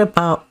little bit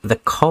about the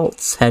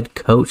Colts head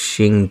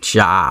coaching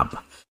job.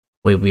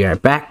 We'll be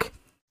right back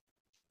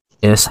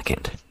in a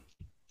second.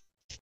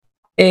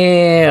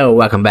 And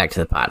welcome back to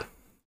the pod.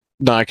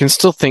 No, I can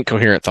still think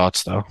coherent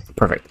thoughts, though.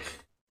 Perfect.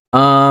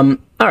 All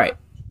right.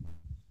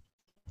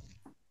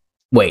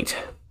 Wait.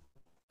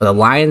 Are the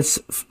Lions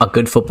a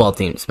good football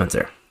team,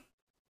 Spencer?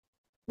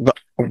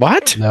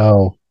 What?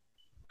 No.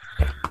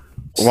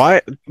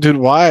 Why, dude?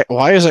 Why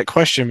is that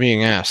question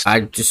being asked? I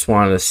just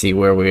wanted to see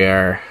where we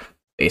are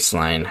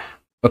baseline.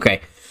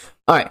 Okay.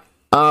 All right.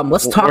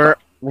 Let's talk.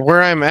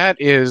 Where I'm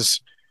at is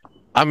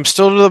I'm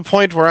still to the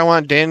point where I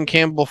want Dan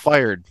Campbell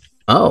fired.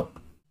 Oh.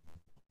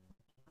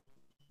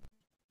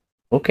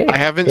 Okay. I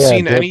haven't Yeah,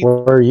 seen Jeff, any.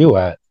 where are you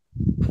at?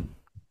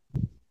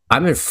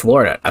 I'm in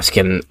Florida. I was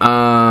kidding.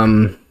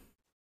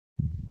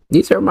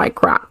 These are my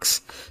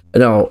Crocs.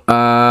 No.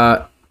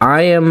 I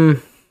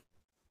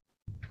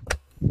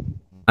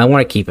want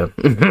to keep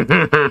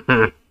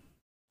him.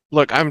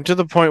 Look, I'm to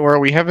the point where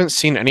we haven't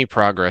seen any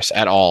progress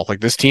at all. Like,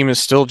 this team is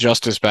still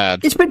just as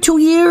bad. It's been 2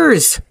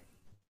 years.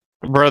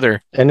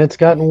 Brother, And it's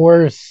gotten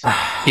worse,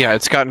 yeah,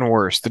 it's gotten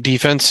worse. The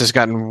defense has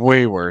gotten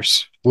way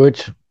worse.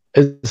 which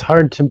is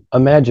hard to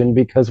imagine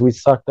because we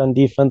sucked on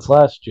defense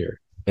last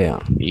year.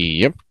 Yeah.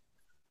 Yep.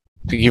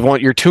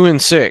 You're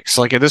 2-6.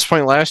 Like, at this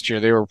point last year,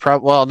 they were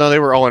they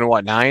were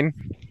 0-9?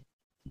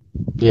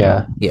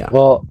 Yeah. Yeah.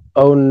 Well,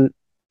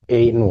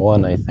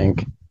 8-1, I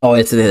think. Oh,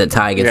 it's the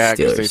tie Yeah, against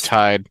because they Steelers.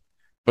 tied.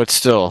 But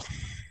still.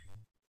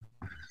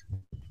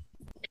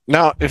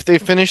 Now, if they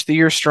finish the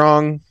year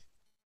strong,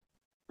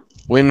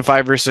 win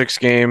 5 or 6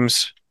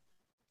 games,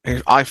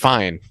 I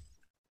fine.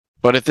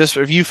 But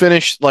if you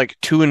finish like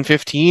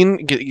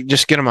 2-15,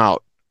 just get them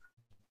out.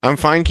 I'm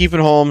fine keeping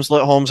Holmes.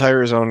 Let Holmes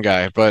hire his own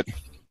guy. But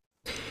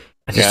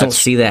I just don't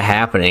see that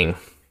happening.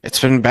 it's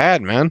been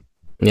bad, man.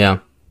 Yeah.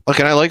 Look,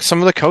 and I like some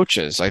of the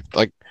coaches. I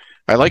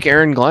like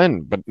Aaron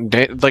Glenn, but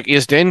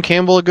is Dan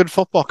Campbell a good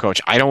football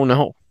coach? I don't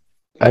know.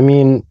 I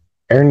mean,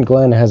 Aaron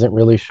Glenn hasn't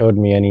really showed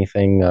me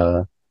anything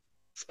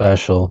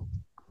special.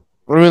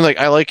 I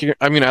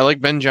mean, I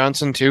like Ben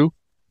Johnson too.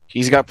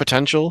 He's got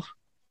potential,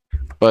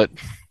 but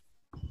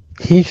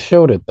He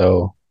showed it,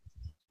 though.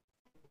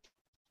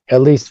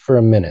 At least for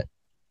a minute.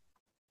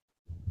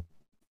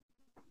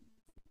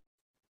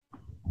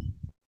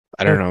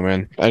 I don't know,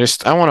 man. I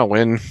want to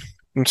win.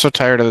 I'm so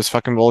tired of this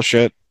fucking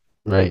bullshit.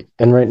 Right.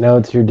 And right now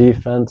it's your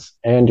defense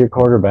and your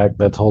quarterback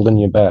that's holding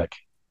you back.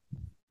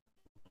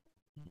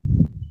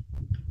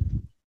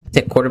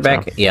 Take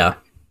quarterback? Yeah.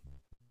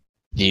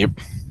 Yep.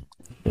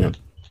 All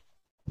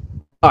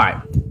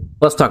right.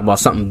 Let's talk about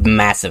something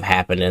massive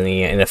happened in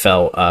the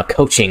NFL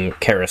coaching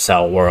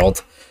carousel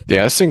world.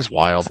 Yeah, this thing's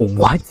wild.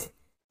 What?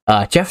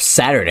 Jeff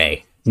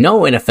Saturday,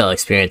 no NFL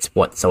experience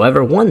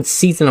whatsoever, 1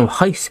 season of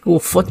high school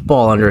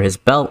football under his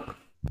belt,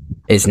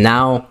 is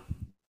now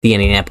the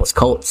Indianapolis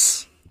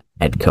Colts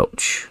head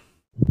coach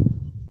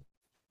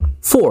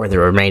for the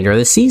remainder of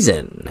the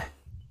season.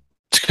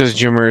 It's because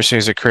Jim Irsay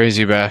is a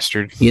crazy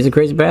bastard. He's a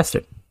crazy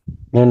bastard.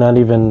 They're not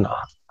even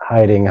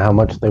hiding how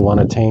much they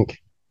want to tank.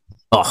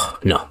 Oh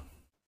no.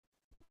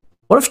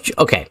 What if?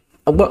 Okay.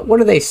 What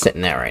are they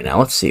sitting at right now?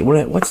 Let's see.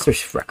 What's their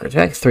record?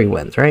 They're like 3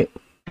 wins, right?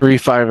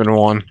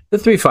 3-5-1. The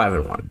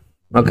 3-5-1.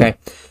 Okay.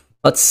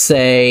 Let's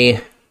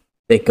say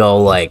they go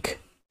like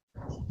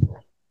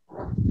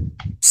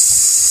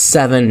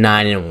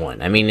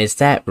 7-9-1. I mean, is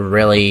that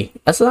really?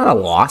 That's not a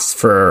loss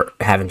for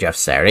having Jeff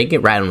Saturday.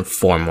 Get right on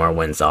 4 more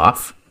wins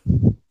off.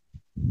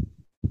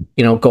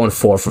 Going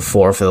 4 for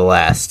 4 for the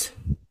last.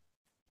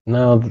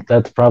 No,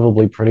 that's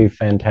probably pretty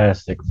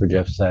fantastic for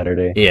Jeff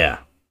Saturday. Yeah.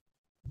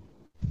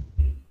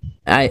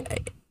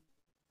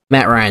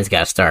 Matt Ryan's got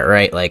to start,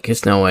 right? Like,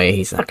 there's no way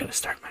he's not going to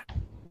start.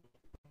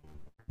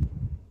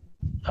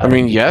 I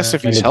mean, yes,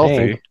 if he's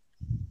healthy.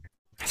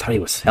 I thought he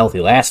was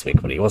healthy last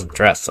week, but he wasn't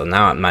dressed. So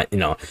now I'm not,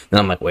 now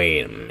I'm like,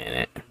 wait a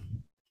minute.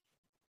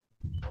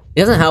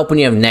 It doesn't help when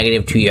you have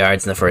negative 2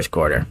 yards in the first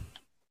quarter.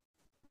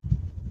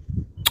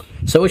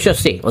 So we shall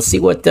see. Let's see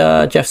what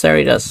Jeff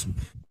Saturday does.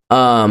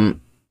 But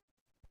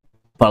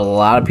a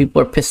lot of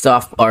people are pissed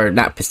off, or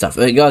not pissed off.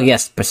 Oh,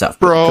 yes, pissed off.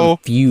 Bro.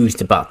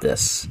 Confused about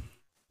this.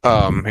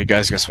 Hey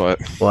guys, guess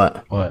what?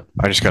 What?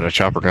 I just got a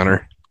chopper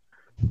gunner.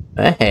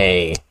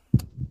 Hey.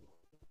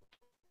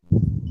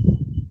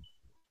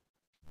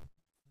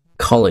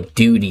 Call of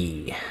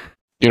Duty.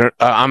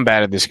 I'm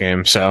bad at this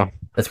game, so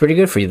that's pretty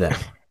good for you then.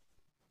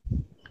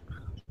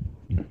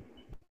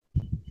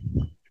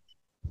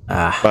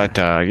 But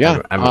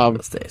yeah, I remember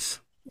those days.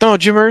 No,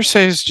 Jim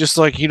Irsay is just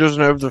like he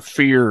doesn't have the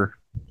fear.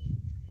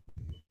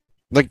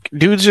 Like,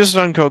 dude's just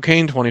on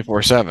cocaine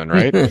 24/7,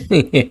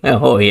 right?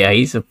 Oh yeah,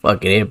 he's a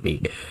fucking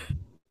hippie.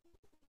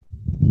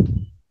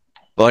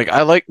 Like,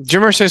 I like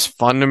Jim Irsay's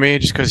fun to me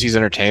just because he's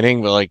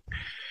entertaining, but like,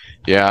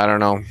 yeah, I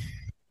don't know.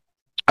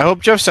 I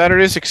hope Jeff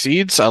Saturday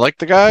succeeds. I like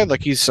the guy.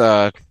 Like, he was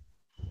a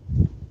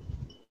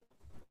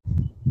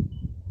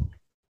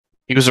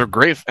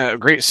great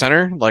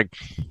center. Like,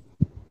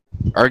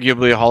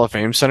 arguably a Hall of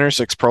Fame center.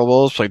 6 Pro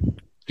Bowls, played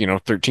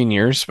 13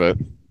 years. But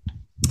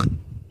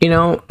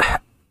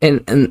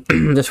and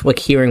just like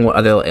hearing what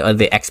other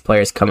the ex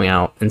players coming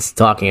out and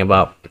talking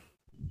about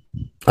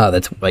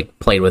that's like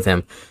played with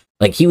him.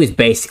 Like, he was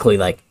basically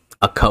like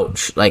a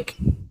coach, like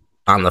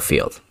on the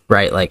field,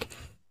 right? Like,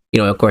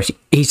 of course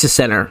he's the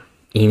center.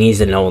 He needs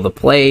to know the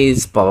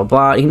plays, blah blah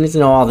blah. He needs to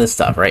know all this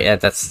stuff, right?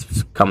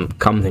 That's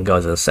comes and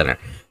goes as a center.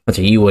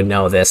 So you would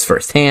know this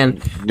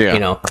firsthand.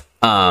 Yeah.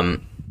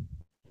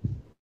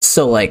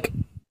 So like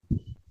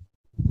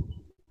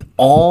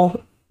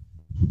all,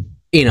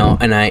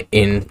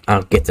 and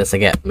I'll get this. I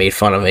get made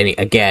fun of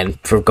again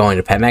for going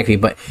to Pat McAfee,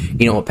 but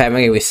what Pat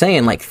McAfee was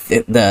saying, like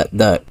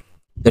the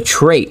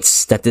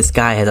traits that this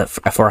guy has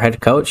for a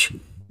head coach,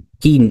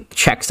 he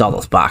checks all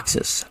those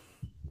boxes.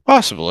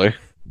 Possibly.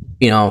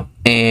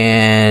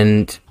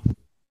 And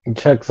he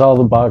checks all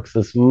the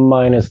boxes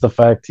minus the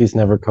fact he's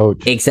never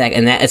coached. Exactly,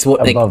 and that's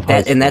what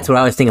that's what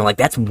I was thinking. Like,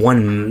 that's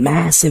one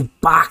massive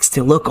box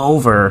to look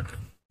over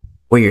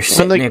where you're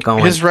sitting there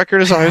going. His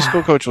record as a high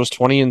school coach was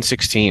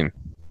 20-16.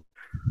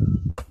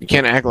 You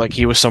can't act like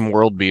he was some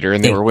world beater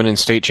and they were winning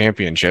state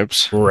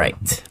championships.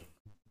 Right.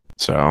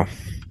 So,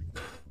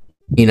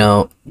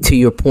 to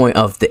your point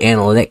of the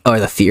analytic or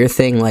the fear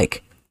thing,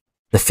 like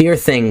the fear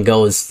thing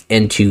goes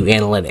into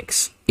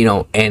analytics,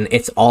 and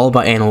it's all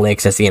about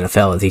analytics as the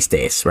NFL these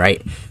days,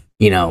 right?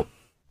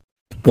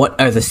 What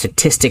are the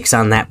statistics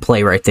on that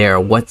play right there?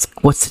 What's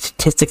the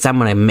statistics I'm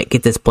going to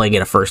get this play,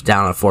 get a first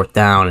down, a fourth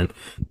down,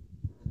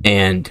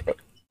 and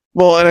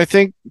well, and I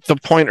think the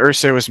point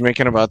Irsay was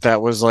making about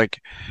that was like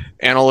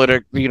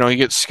analytic. You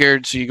get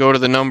scared, so you go to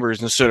the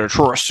numbers instead of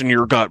trusting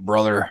your gut,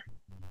 brother.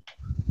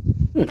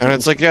 And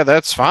it's like, yeah,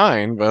 that's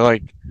fine, but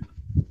like,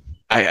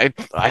 I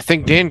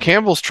think Dan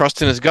Campbell's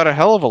trusting his gut a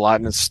hell of a lot,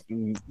 and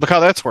look how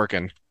that's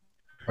working.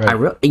 Right.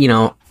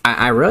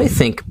 I really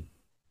think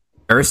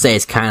Irsay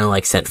has kind of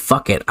like said,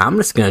 "Fuck it, I'm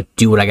just gonna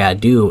do what I gotta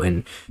do,"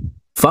 and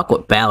fuck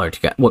what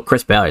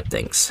Chris Ballard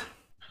thinks.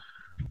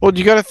 Well,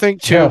 you got to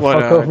think too. Yeah,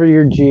 fuck over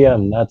your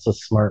GM. That's a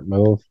smart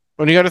move.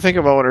 Well, you got to think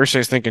about what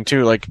Irsay's thinking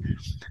too. Like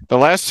the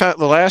last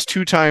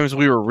 2 times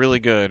we were really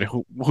good.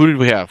 Who did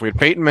we have? We had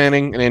Peyton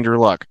Manning and Andrew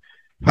Luck.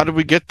 How did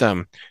we get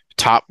them?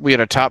 We had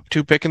a top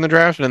 2 pick in the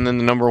draft, and then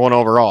the number 1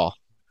 overall.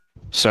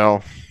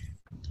 So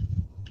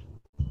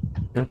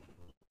it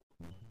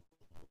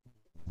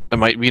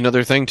might be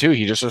another thing too.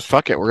 He just says,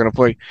 "Fuck it, you're gonna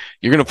play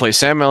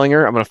Sam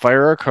Mellinger. I'm gonna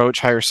fire our coach,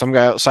 hire some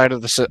guy outside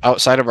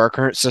of our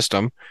current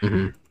system,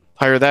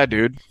 hire that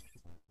dude,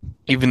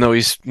 even though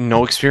he's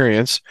no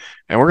experience,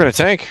 and we're gonna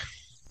tank."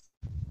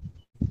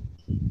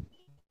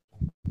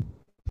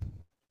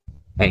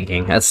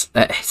 Tanking. It's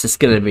just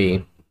gonna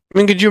be. I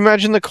mean, could you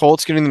imagine the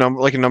Colts getting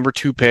a number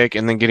 2 pick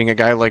and then getting a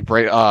guy like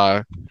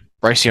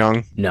Bryce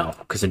Young? No,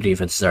 because their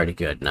defense is already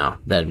good. No,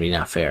 that'd be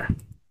not fair.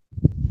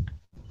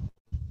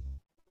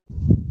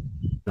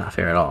 Not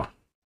fair at all.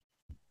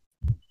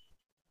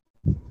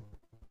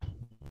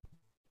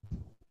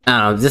 I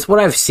don't know, just what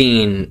I've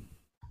seen,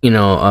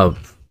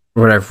 of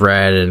what I've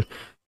read, and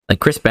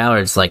like Chris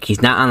Ballard's like,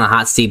 he's not on the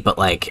hot seat, but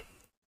like,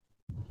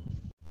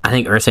 I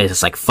think Irsay is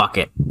just like, fuck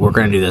it, we're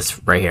gonna do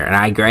this right here, and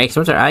I agree.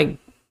 Sometimes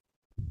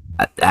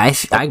I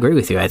agree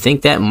with you. I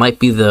think that might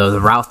be the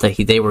route that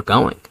they were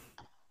going.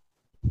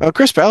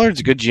 Chris Ballard's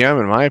a good GM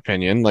in my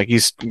opinion. Like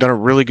he's done a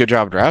really good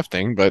job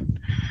drafting, but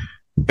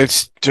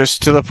it's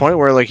just to the point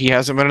where like he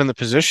hasn't been in the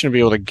position to be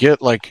able to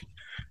get like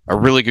a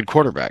really good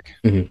quarterback.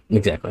 Mm-hmm.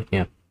 Exactly.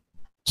 Yeah.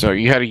 So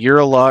you had a year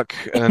of luck,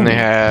 and then they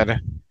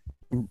had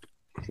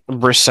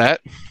Brissett.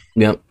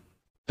 Yep.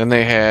 Then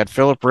they had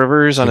Phillip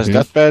Rivers on his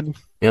deathbed.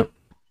 Yep.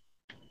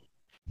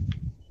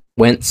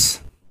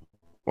 Wentz.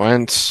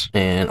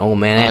 And old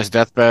man on his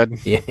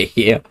deathbed. Yeah.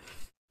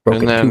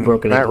 And then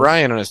Matt ankles.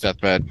 Ryan on his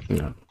deathbed.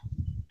 No.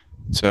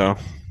 So,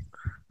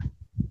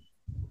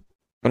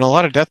 and a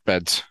lot of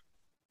deathbeds.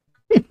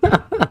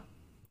 A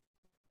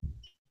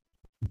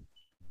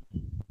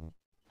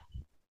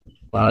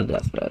lot of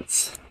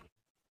deathbeds.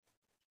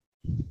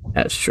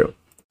 That's true.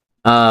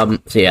 So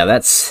yeah,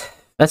 that's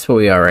where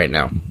we are right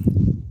now.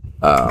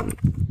 I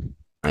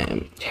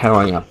am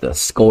tallying up the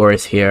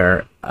scores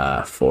here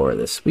for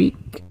this week.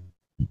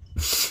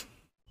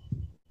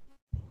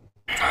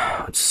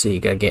 Let's see,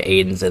 gotta get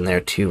Aiden's in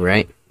there too,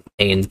 right?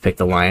 Aiden's picked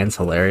the Lions,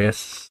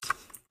 hilarious.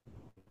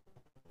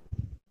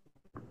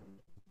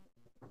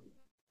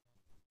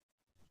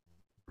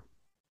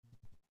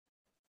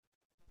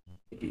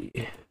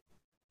 Get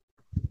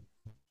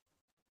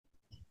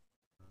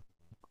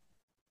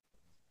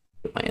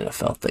my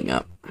NFL thing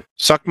up.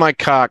 Suck my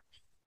cock.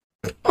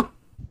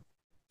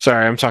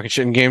 Sorry, I'm talking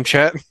shit in game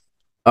chat.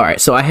 All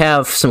right, so I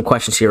have some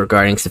questions here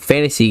regarding some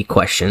fantasy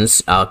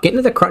questions. I'll get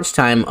into the crunch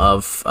time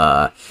of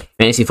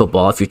fantasy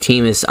football. If your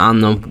team is on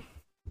the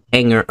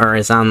hanger or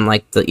is on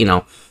like the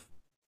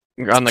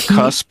on the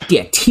cusp,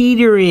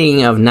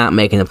 teetering of not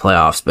making the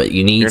playoffs, but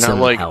you need some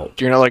help.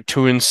 You're not like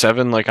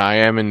 2-7 like I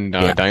am in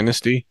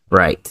Dynasty,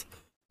 right?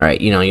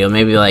 You'll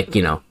maybe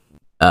 4-5,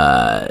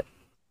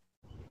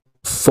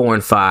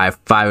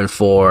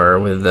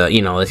 5-4 with the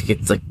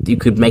it's like you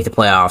could make the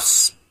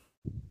playoffs.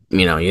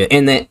 You're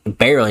in it,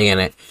 barely in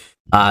it.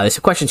 There's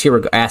some questions here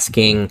we're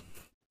asking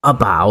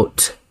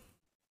about.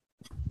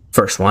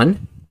 First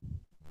one,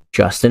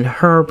 Justin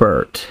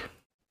Herbert.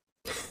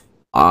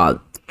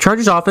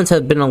 Chargers offense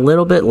has been a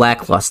little bit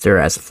lackluster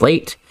as of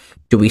late.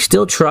 Do we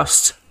still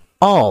trust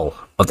all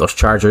of those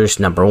Chargers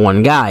number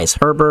one guys?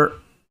 Herbert,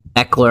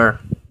 Eckler,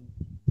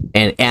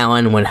 and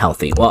Allen when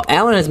healthy. Well,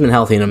 Allen has been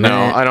healthy in a minute.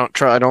 No, I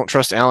don't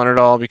trust Allen at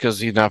all because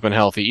he's not been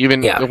healthy.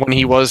 Even when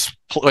he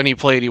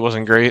played, he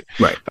wasn't great.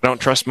 Right. I don't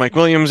trust Mike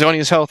Williams when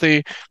he's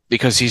healthy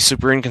because he's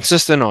super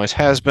inconsistent. Always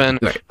has been.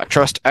 Right. I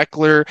trust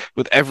Eckler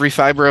with every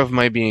fiber of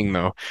my being,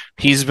 though.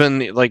 He's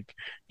been like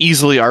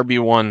easily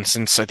RB1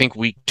 since I think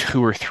week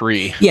 2 or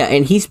 3. Yeah,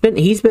 and he's been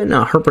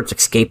Herbert's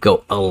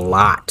scapegoat a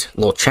lot.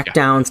 Little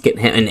checkdowns,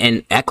 getting him,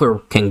 and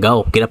Eckler can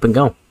get up and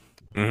go.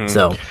 Mm-hmm.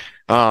 So.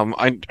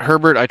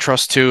 Herbert, I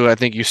trust too. I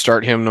think you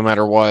start him no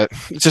matter what.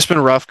 It's just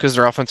been rough because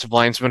their offensive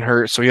line's been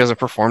hurt, so he hasn't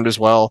performed as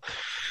well.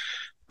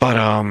 But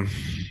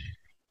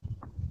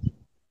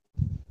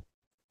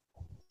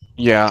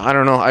yeah, I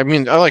don't know. I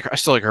mean, I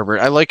still like Herbert.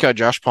 I like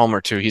Josh Palmer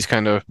too. He's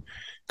kind of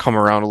come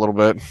around a little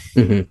bit.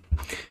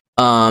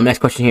 Mm-hmm. Next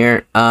question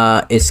here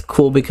is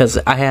cool because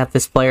I have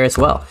this player as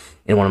well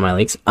in one of my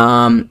leagues.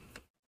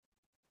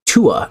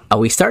 Tua, are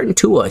we starting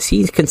Tua? Is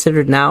he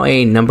considered now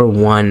a number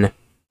one?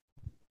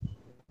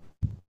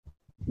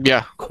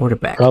 Yeah,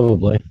 quarterback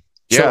probably.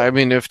 Yeah, so, I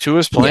mean, if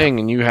Tua's playing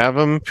and you have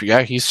him,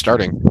 he's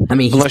starting. I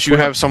mean, unless you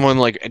have someone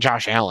like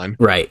Josh Allen,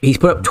 right? He's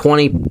put up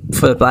 20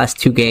 for the last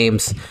 2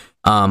 games.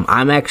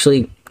 I'm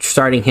actually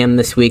starting him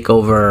this week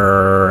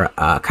over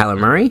Kyler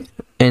Murray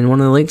in one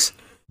of the leagues.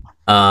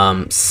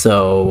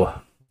 So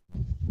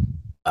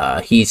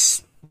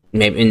he's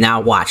maybe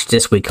now. Watch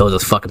this week. He'll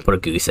just fucking put a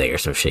goose egg or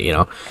some shit,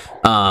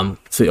 So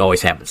it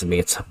always happens to me.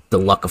 It's the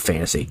luck of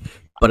fantasy.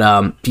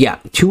 But yeah,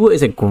 Tua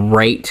is a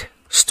great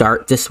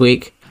start this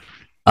week.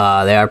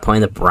 They are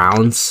playing the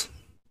Browns.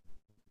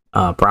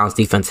 Browns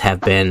defense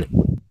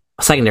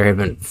secondary have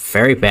been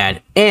very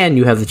bad, and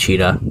you have the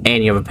cheetah,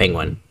 and you have a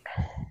penguin.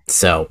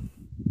 So,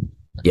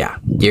 yeah,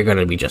 you're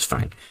gonna be just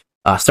fine.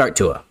 Start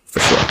Tua for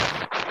sure.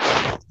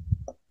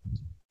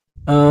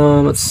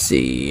 Let's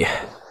see.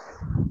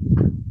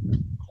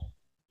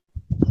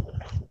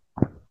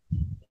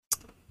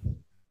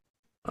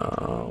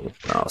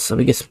 Let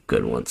me get some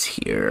good ones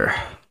here.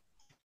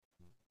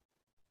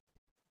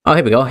 Oh,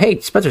 here we go. Hey,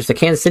 Spencer's a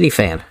Kansas City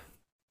fan.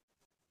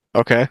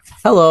 Okay.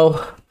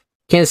 Hello,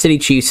 Kansas City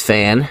Chiefs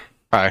fan.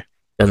 Hi.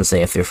 Doesn't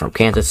say if they're from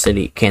Kansas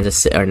City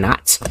or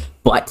not,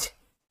 but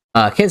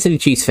Kansas City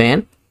Chiefs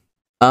fan.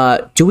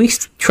 Do we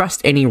trust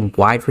any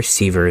wide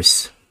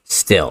receivers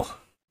still?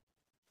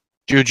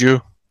 Juju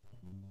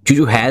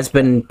has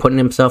been putting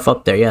himself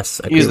up there.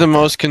 Yes, he's the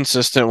most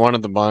consistent one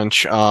of the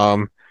bunch.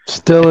 Wouldn't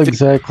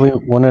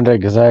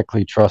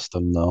exactly trust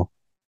him though.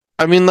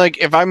 I mean, like,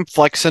 if I'm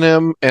flexing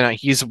him and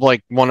he's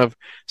like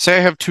say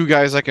I have 2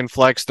 guys I can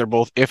flex, they're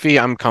both iffy,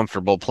 I'm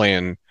comfortable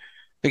playing.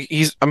 Like,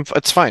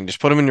 it's fine. Just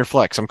put him in your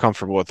flex. I'm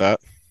comfortable with that.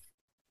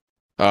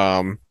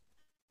 I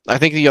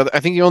think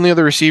the only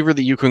other receiver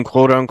that you can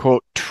quote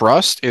unquote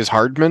trust is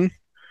Hardman,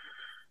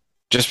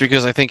 just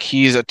because I think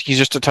he's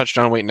just a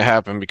touchdown waiting to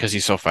happen because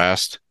he's so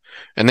fast.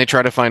 and they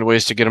try to find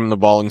ways to get him the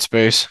ball in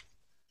space.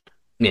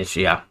 Yes,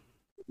 yeah.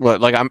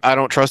 But like I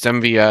don't trust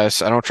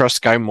MVS. I don't trust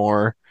Sky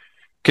Moore.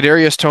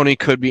 Kadarius Toney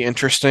could be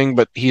interesting,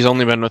 but he's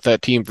only been with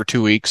that team for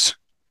 2 weeks.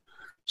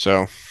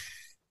 So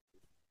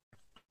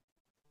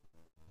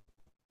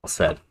Well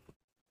said.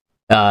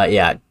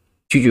 Yeah,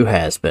 Juju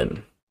has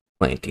been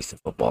playing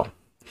decent football.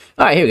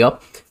 All right, here we go.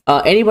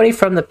 Anybody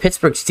from the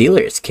Pittsburgh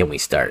Steelers? Can we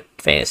start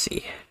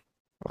fantasy?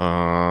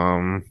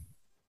 um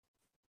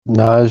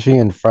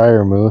Najee and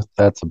Fryermuth,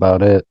 that's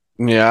about it.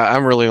 yeah,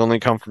 I'm really only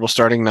comfortable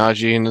starting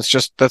Najee, and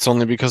that's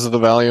only because of the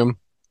volume.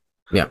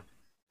 Yeah.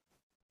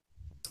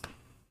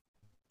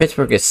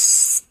 Pittsburgh is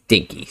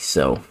stinky,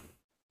 so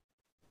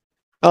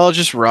Oh,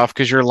 just rough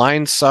because your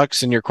line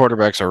sucks and your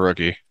quarterback's a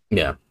rookie.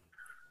 yeah.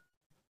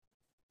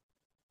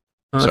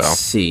 Let's So.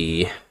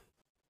 see.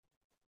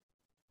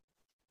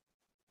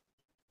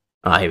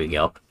 Ah, here we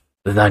go.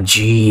 The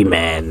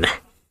G-Men.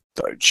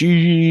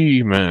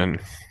 Gee, man.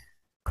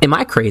 Am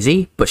I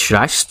crazy? But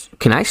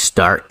can I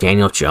start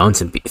Daniel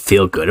Jones and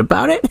feel good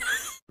about it?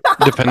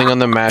 Depending on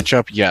the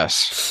matchup,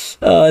 yes.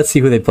 Let's see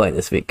who they play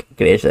this week. I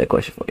can answer that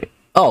question for you.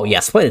 Oh,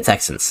 yes, play the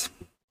Texans.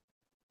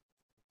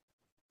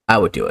 I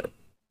would do it.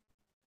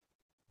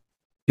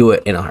 Do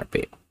it in a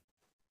heartbeat.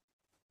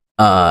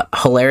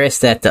 Hilarious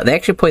that they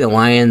actually play the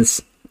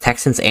Lions,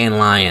 Texans, and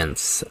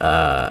Lions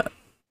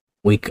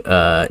week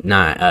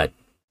 9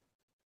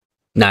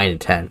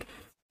 and 10.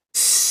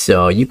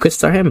 So you could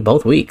start him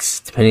both weeks,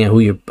 depending on who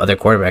your other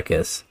quarterback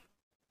is.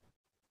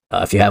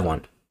 If you have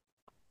one.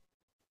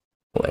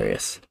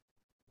 Hilarious.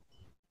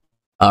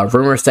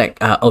 Rumors that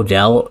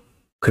Odell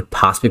could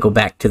possibly go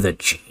back to the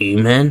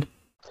G-Men.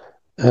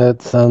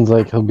 It sounds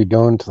like he'll be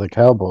going to the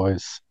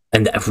Cowboys.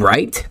 And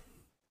right?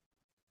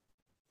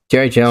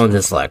 Jerry Jones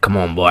is like, come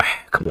on, boy.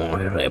 Come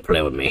on,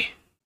 play with me.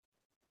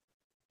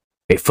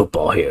 Hey,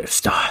 football here,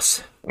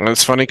 stars. And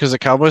it's funny because the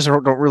Cowboys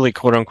don't really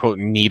quote unquote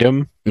need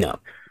him. No.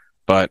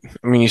 But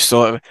I mean, you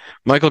still have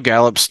Michael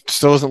Gallup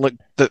still doesn't look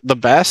the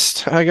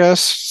best, I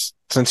guess,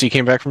 since he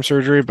came back from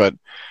surgery. But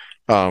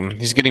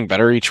he's getting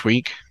better each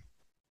week.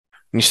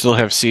 And you still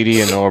have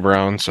CD and Noah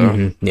Brown.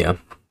 So Yeah.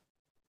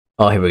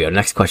 Oh, here we go.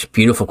 Next question.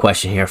 Beautiful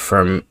question here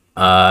from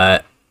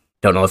don't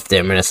know if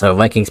they're Minnesota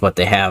Vikings, but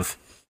they have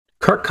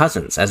Kirk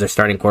Cousins as their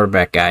starting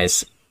quarterback.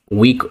 Guys,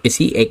 he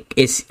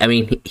has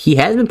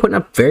been putting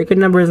up very good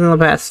numbers in the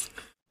past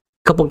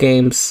couple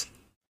games.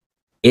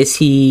 Is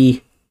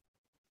he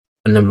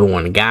a number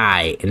one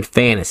guy in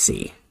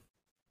fantasy?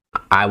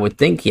 I would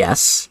think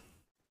yes.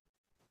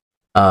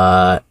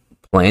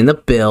 Playing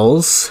the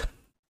Bills,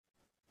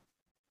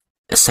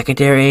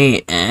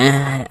 secondary.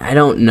 I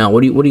don't know.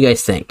 What do you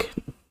guys think?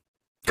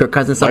 Kirk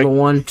Cousins number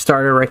one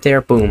starter right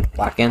there. Boom,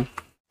 lock in.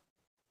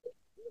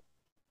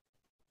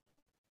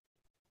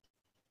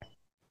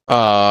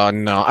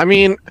 No. I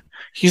mean,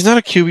 he's not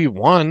a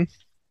QB1.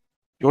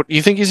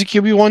 You think he's a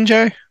QB1,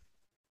 Jay?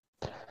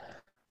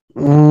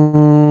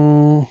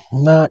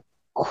 Not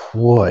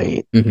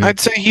quite. Mm-hmm. I'd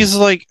say he's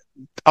like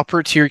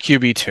upper tier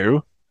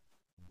QB2.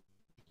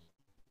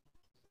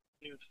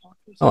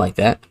 I like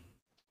that.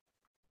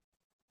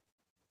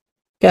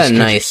 Got a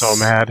nice. So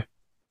mad.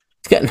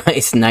 He's got a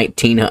nice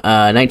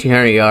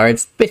 1,900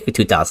 yards, basically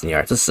 2,000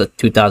 yards. This is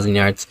 2,000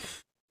 yards.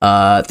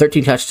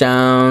 13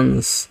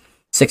 touchdowns,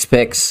 6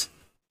 picks.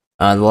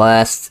 The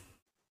last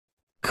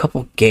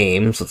couple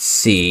games, let's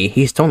see.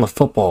 He's thrown the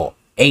football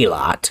a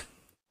lot.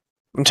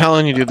 I'm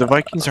telling you, dude, the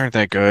Vikings aren't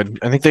that good.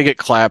 I think they get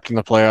clapped in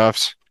the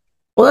playoffs.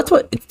 Well, that's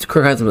what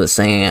Kirk Cousins was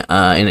saying in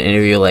an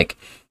interview. Like,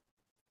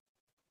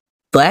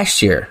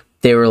 last year,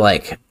 they were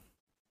like,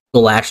 the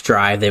last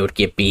drive, they would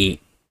get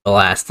beat, the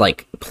last,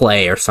 like,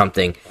 play or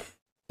something.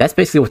 That's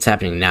basically what's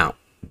happening now,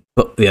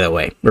 but the other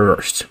way,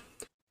 reversed.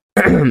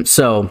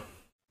 So,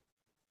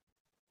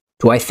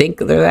 do I think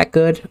they're that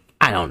good?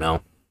 I don't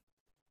know.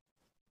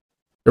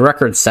 The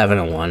record's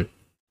 7-1.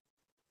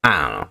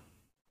 I don't know.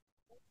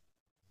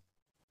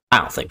 I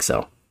don't think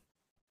so.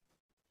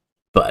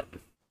 But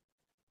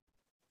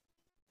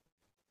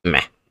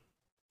meh.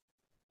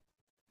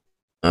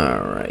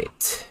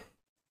 Alright.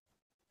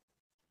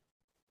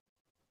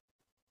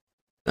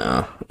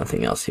 No,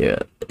 nothing else here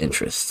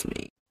interests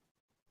me.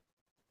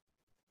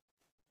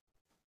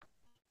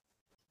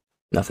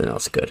 Nothing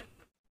else good.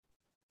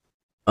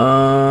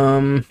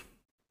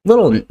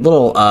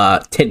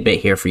 Little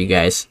tidbit here for you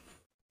guys.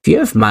 If you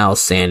have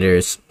Miles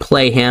Sanders,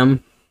 play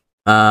him.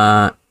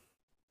 Right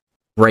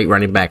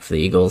running back for the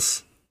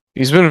Eagles.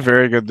 He's been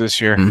very good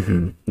this year.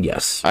 Mm-hmm.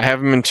 Yes. I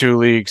have him in 2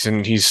 leagues,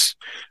 and he's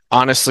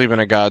honestly been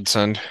a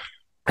godsend.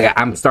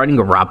 I'm starting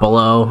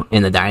Garoppolo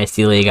in the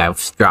Dynasty League.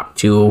 I've dropped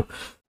 2.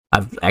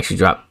 I've actually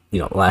dropped,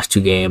 the last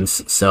 2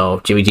 games.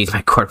 So Jimmy G's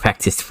my quarterback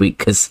this week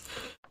because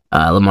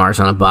Lamar's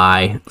on a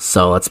bye.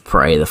 So let's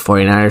pray the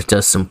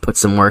 49ers put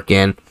some work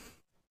in.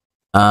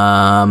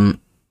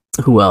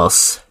 Who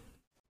else?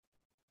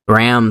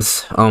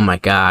 Rams. Oh my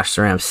gosh,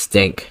 the Rams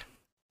stink.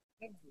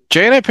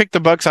 Jay and I picked the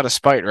Bucks out of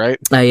spite, right?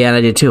 Yeah, and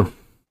I did too.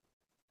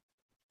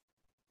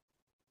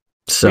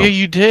 So yeah,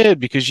 you did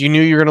because you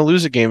knew you were going to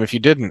lose a game if you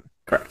didn't.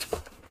 correct.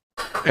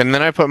 And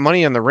then I put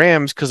money on the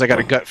Rams because I got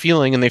a gut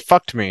feeling, and they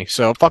fucked me.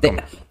 So fuck them.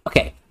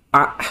 Okay.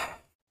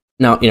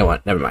 No, you know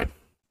what? Never mind.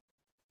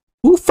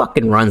 Who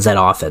fucking runs that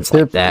offense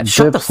like that?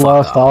 Shut the Dip's fuck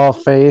lost up. all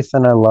faith,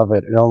 and I love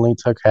it. It only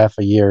took half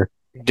a year.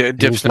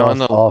 Dips He's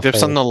lost all on faith.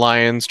 the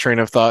Lions train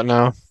of thought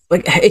now.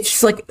 Like, it's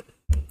just like,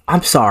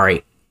 I'm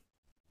sorry.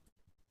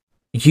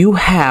 You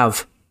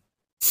have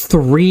at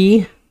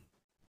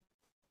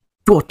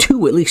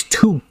least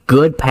two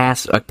good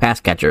pass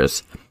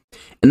catchers,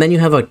 and then you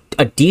have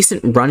a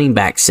decent running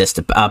back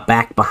system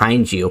back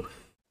behind you,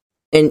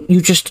 and you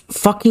just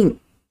fucking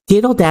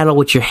diddle daddle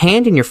with your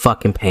hand in your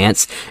fucking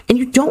pants, and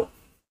you don't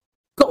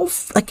go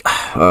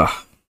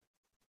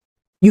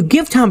you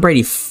give Tom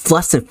Brady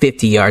less than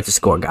 50 yards to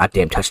score a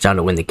goddamn touchdown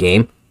to win the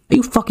game. Are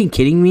you fucking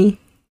kidding me?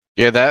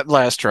 Yeah, that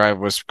last drive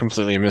was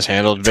completely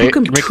mishandled. Took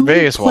him 2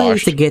 McVay is plays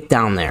washed. to get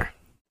down there.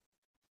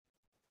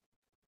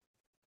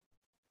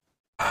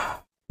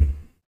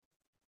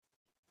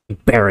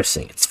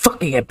 Embarrassing. It's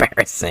fucking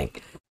embarrassing.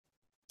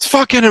 It's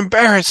fucking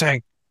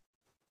embarrassing.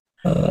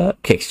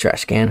 Kicks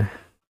trash can.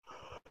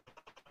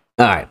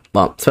 Alright,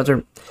 well,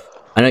 Spencer,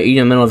 I know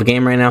you're in the middle of a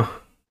game right now.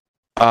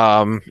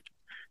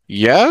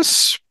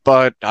 Yes,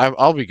 but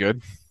I'll be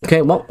good.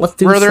 Okay, well, let's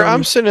do Brother, some...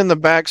 I'm sitting in the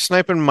back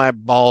sniping my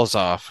balls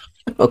off.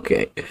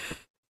 Okay.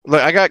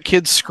 Like, I got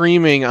kids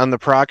screaming on the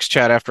prox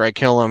chat after I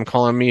kill them,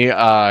 calling me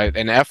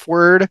an F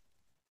word,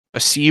 a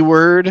C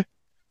word,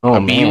 Oh, a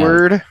B man.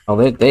 word. Oh,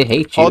 they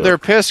hate you. Oh, they're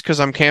pissed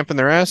because I'm camping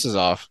their asses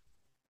off.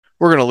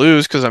 We're gonna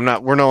lose because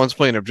no one's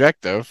playing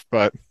objective,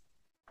 but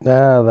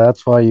Nah,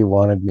 that's why you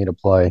wanted me to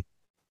play.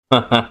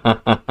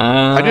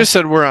 I just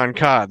said we're on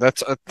COD.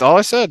 That's all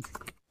I said.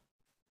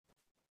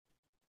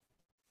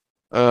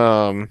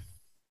 But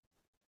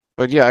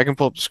yeah, I can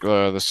pull up this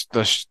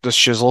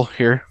shizzle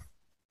here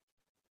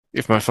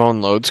if my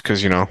phone loads,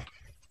 because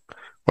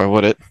why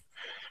would it?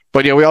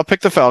 But yeah, we all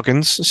picked the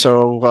Falcons,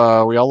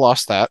 so we all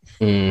lost that.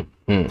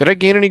 Mm-hmm. Did I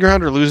gain any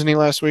ground or lose any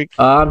last week?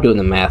 I'm doing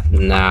the math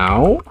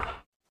now.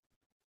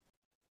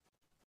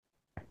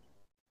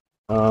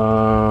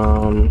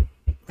 Hold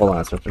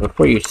on, so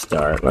before you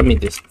start, let me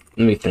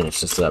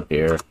finish this up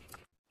here.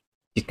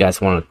 These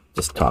guys want to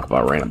just talk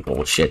about random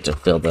bullshit to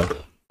fill the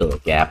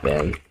gap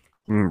in.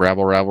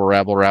 Rabble.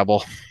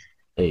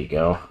 There you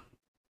go.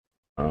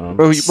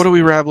 What are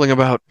we rabbling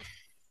about?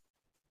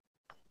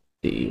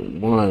 See,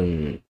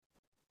 1,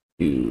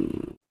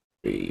 2,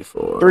 3,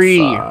 4, 3,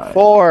 5.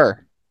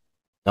 4.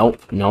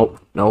 Nope.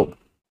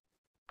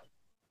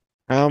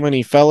 How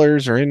many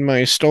fellers are in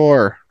my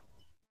store?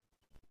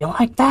 You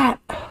like that?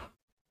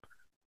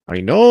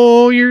 I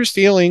know you're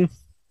stealing.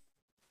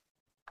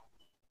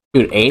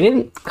 Dude,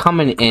 Aiden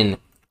coming in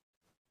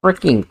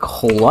freaking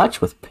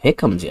clutch with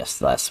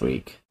pick'ems last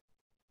week.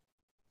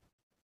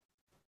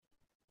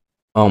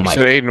 Oh You my!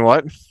 said Aiden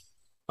what?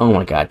 Oh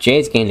my God!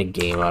 Jay's gained a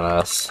game on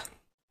us.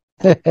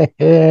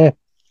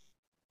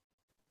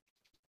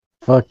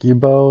 Fuck you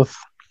both.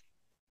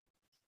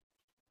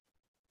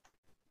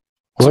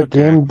 It's What okay.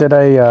 game did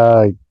I get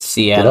up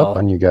Seattle.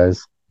 on you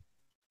guys?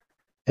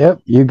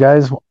 Yep, you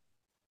guys,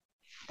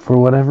 for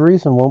whatever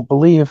reason, won't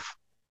believe.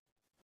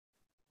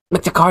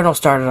 But the Cardinals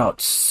started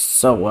out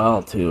so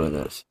well too in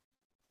this.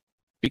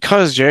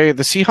 Because, Jay,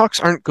 the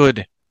Seahawks aren't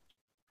good.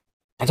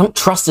 I don't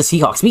trust the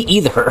Seahawks. Me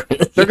either.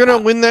 They're going to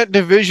win that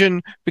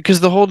division because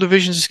the whole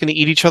division's just going to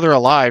eat each other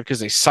alive because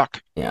they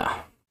suck.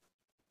 Yeah.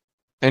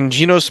 And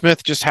Geno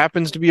Smith just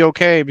happens to be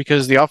okay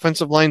because the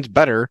offensive line's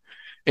better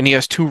and he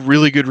has 2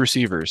 really good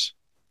receivers.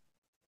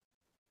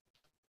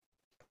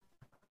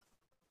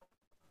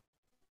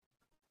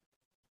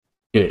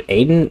 Dude,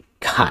 Aiden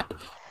got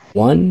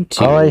 1,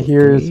 2, All I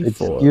hear is 3,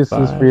 4,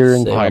 excuses 5, for your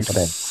 6,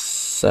 incompetence.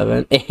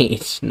 7,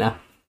 8, 9,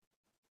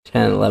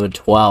 10, 11,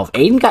 12.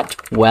 Aiden got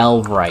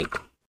 12 right.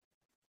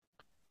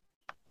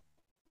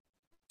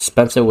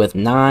 Spencer with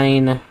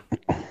 9.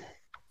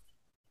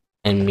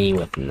 And me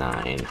with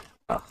 9.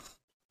 Oh,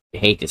 I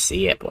hate to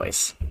see it,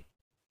 boys.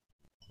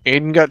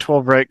 Aiden got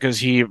 12 right because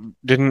he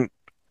didn't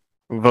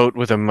vote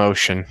with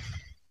emotion.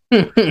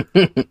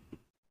 Alright,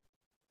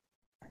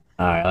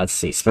 let's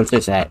see.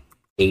 Spencer's at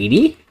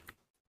 80.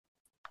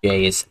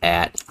 Jay is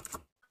at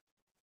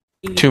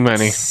Too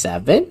many.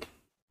 7.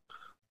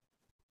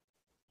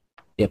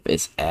 Dip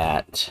is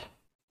at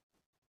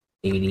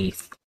 80.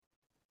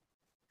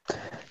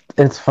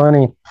 It's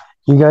funny.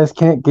 You guys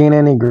can't gain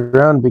any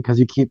ground because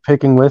you keep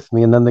picking with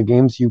me, and then the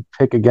games you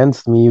pick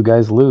against me, you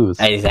guys lose.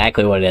 That's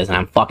exactly what it is, and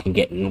I'm fucking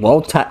getting a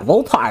little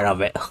tired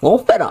of it. A little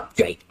fed up,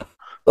 Jay.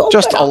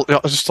 Just a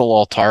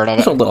little tired of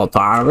Just a it. little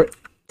tired of it.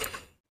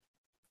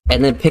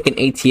 And then pick an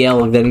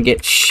ATL and then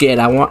get shit.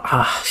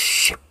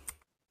 Shit.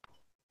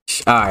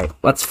 Alright,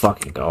 let's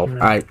fucking go.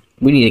 Alright,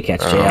 we need to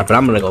catch Jay up, but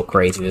I'm gonna go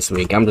crazy this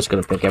week. I'm just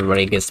gonna pick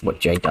everybody against what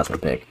Jay doesn't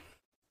pick.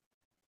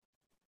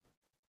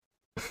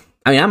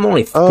 I mean, I'm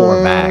only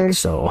 4 back,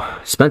 so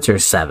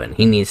Spencer's 7.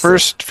 He needs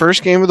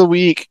First game of the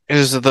week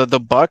is the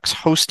Bucks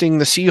hosting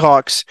the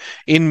Seahawks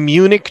in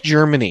Munich,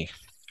 Germany.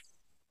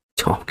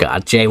 Oh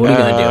God, Jay, what are you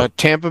gonna do?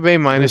 Tampa Bay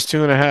minus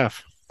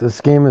 2.5.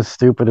 This game is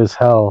stupid as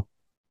hell.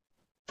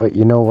 But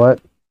you know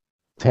what?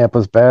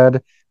 Tampa's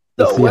bad.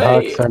 The No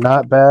Seahawks way. are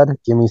not bad.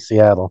 Give me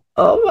Seattle.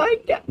 Oh my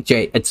god.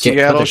 Jay,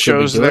 Seattle should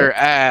we shows do their it?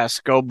 ass.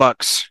 Go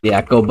Bucks.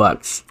 Yeah, go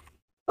Bucks.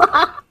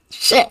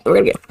 Shit, we're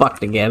gonna get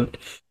fucked again.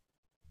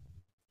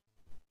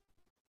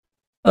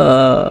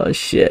 Oh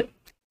shit.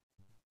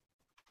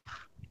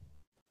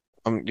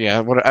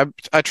 Yeah, what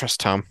I trust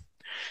Tom.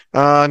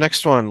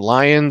 Next one,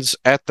 Lions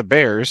at the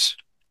Bears.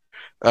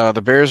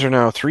 The Bears are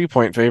now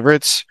 3-point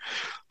favorites.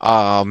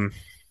 I'm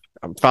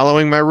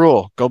following my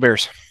rule. Go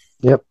Bears.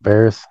 Yep,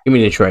 Bears. Give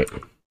me Detroit.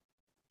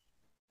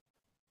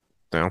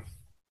 No.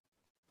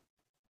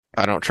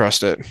 I don't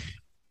trust it.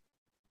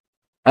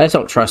 I just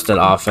don't trust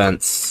that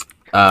offense.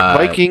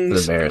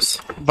 Vikings. For the Bears.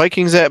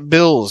 Vikings at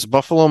Bills.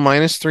 Buffalo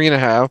minus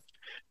 3.5,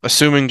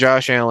 assuming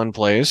Josh Allen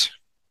plays.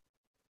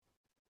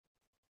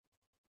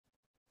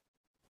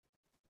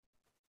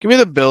 Give me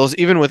the Bills,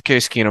 even with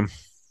Case Keenum.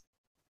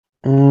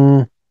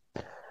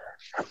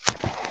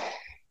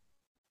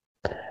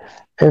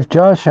 If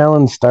Josh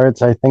Allen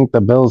starts, I think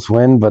the Bills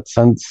win. But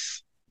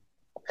since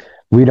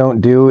we don't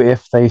do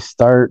if they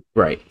start,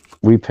 Right.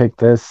 we pick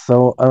this.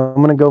 So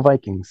I'm gonna go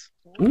Vikings.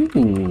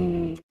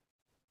 Ooh.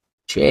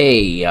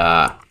 Jay,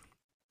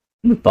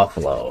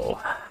 Buffalo.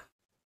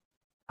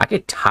 I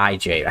could tie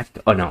Jay.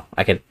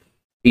 I could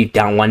be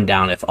down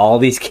 1 if all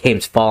these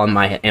games fall in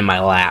my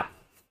lap.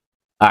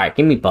 All right,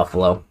 give me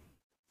Buffalo.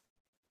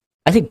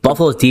 I think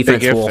Buffalo's defense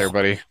Big if will. there,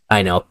 buddy.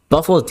 I know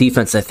Buffalo's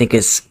defense. I think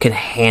can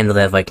handle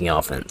that Viking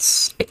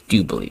offense. I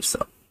do believe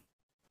so.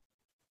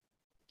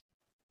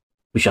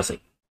 We shall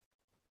see.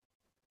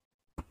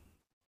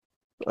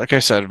 Like I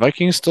said,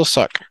 Vikings still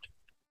suck.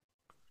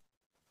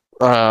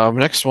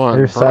 Next one.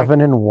 They're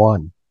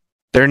 7-1.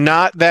 They're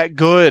not that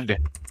good.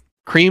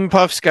 Cream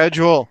puff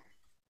schedule.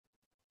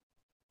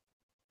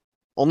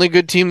 Only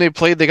good team they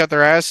played, they got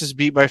their asses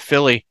beat by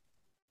Philly.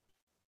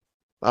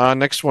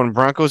 Next one,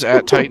 Broncos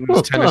at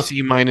Titans,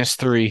 Tennessee minus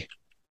 3.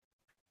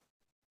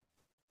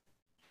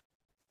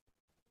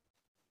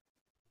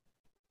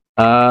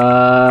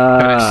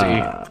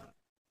 Tennessee.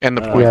 And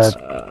the points.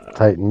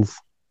 Titans.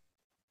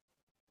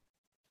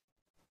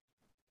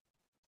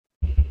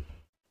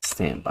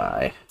 Stand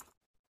by.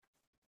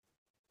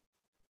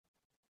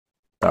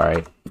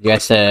 Sorry. You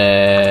guys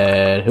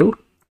said who?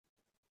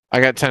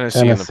 I got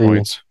Tennessee in the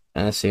points.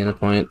 Tennessee in the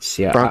points.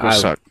 Yeah.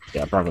 Broncos suck.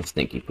 Yeah, Broncos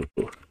stinky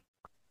poo-poo.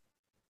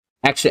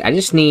 Actually, I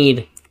just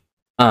need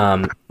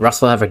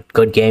Russell to have a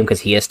good game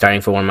because he is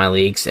starting for one of my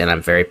leagues, and I'm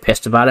very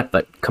pissed about it.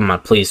 But come on,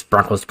 please,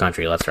 Broncos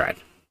country, let's ride.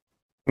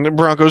 The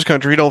Broncos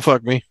country, don't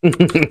fuck me.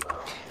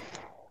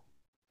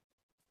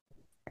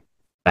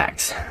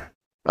 Facts.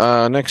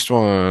 Next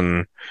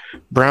one,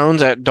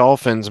 Browns at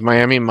Dolphins,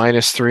 Miami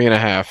minus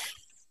 3.5.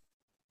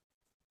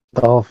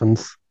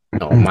 Dolphins.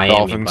 No, Miami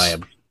Dolphins. by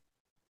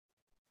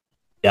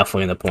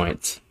definitely in the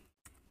points.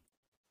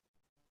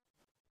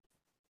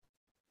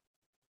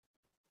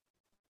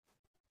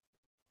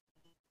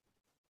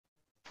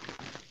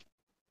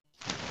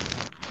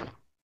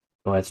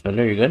 Go ahead,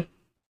 Spender. You good?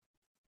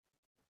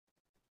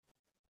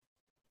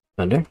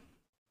 Spender?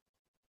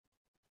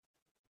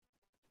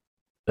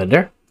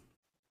 Spender?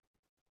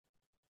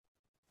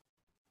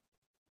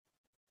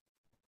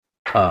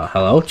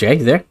 Hello, Jay,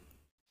 you there?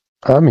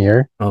 I'm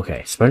here.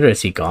 Okay, Spender,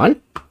 is he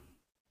gone?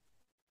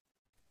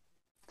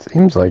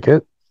 Seems like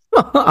it.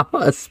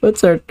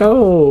 Spencer,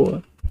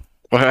 no.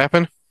 What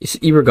happened?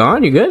 You were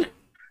gone? You good?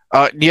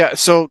 Yeah,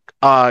 so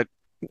a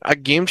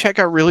game chat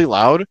got really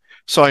loud,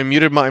 so I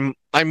muted my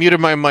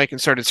mic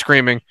and started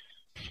screaming.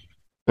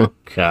 Oh,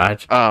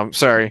 God.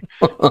 Sorry.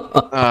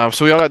 So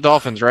we all got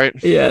Dolphins, right?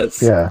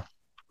 Yes. Yeah.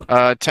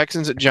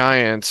 Texans at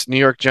Giants, New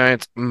York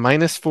Giants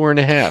minus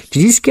 4.5.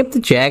 Did you skip the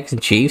Jags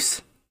and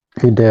Chiefs?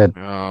 He did.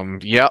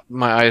 Yep,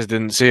 my eyes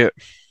didn't see it.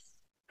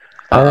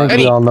 I think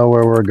we all know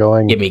where we're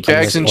going. Give me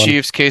Jags and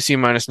Chiefs, KC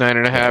minus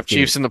 9.5. Yeah,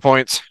 Chiefs in the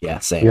points. Yeah,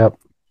 same. Yep.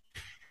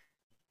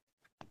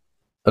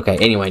 Okay,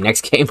 anyway,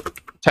 next game.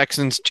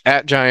 Texans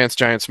at Giants,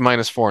 Giants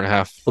minus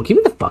 4.5. Well, give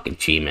me the fucking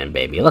G-Man,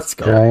 baby. Let's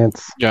go.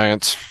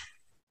 Giants.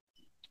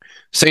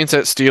 Saints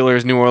at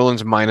Steelers, New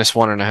Orleans minus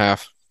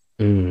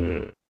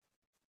 1.5.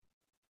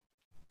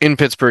 In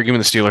Pittsburgh, give me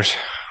the Steelers.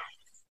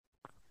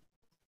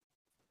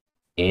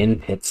 In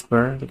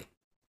Pittsburgh?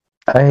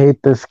 I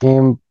hate this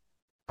game,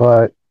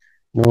 but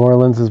New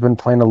Orleans has been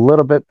playing a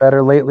little bit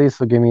better lately,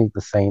 so give me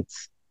the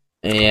Saints.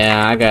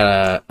 Yeah, I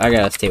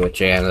gotta stay with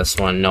Jay on this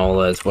one.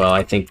 Nola as well.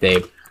 I think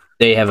they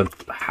have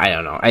I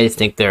don't know. I just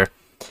think they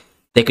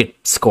could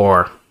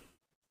score.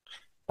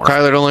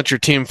 Tyler, don't let your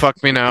team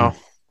fuck me now.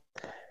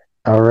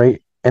 All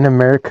right. In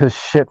America's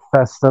shit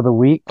fest of the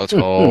week, Let's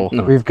go.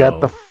 we've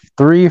got the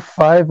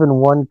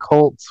 3-5-1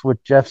 Colts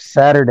with Jeff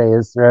Saturday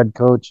as their head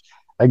coach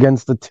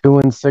against the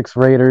 2-6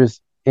 Raiders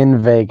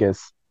in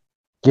Vegas.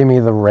 Give me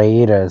the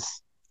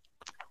Raiders.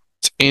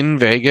 It's in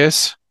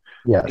Vegas?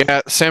 Yes.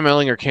 Yeah, Sam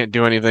Ellinger can't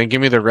do anything.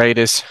 Give me the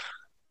Raiders.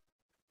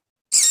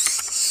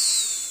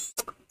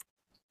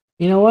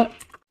 You know what?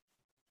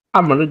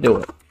 I'm gonna do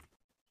it.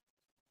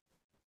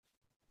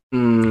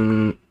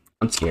 I'm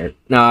scared.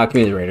 No, give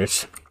me the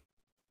Raiders.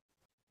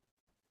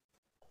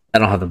 I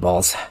don't have the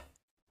balls.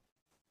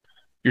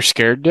 You're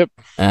scared, Dip?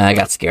 I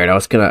got scared. I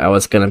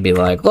was gonna be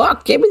like,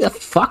 look, give me the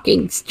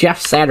fucking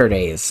Jeff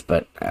Saturdays,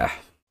 but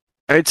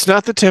It's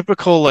not the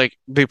typical like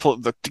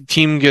the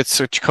team gets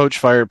a coach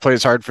fired,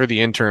 plays hard for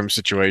the interim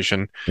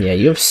situation. yeah,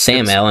 you have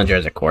Sam It's- Ellinger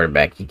as a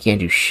quarterback. You can't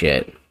do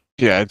shit.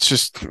 Yeah,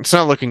 it's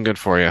not looking good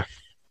for you.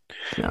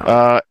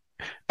 No.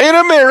 In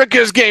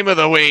America's Game of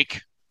the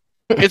Week,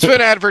 it's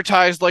been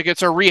advertised like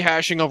it's a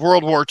rehashing of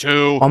World War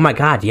II. Oh my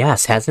god,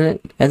 yes, hasn't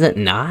it? Has it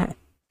not?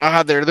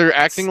 They're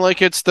acting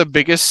like it's the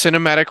biggest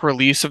cinematic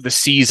release of the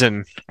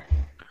season.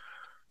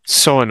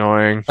 So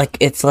annoying. Like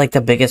it's like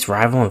the biggest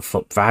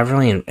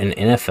rivalry in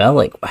NFL.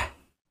 Like,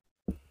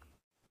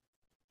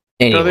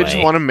 anyway. No, they just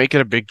want to make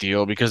it a big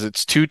deal because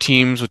it's two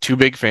teams with two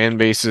big fan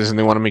bases, and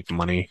they want to make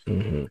money.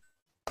 Mhm.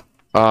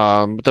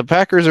 But the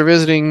Packers are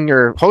visiting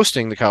or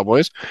hosting the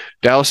Cowboys.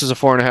 Dallas is a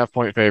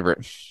 4.5-point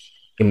favorite.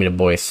 Give me the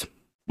boys.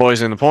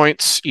 Boys in the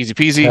points, easy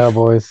peasy.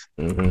 Cowboys.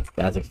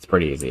 I think it's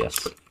pretty easy.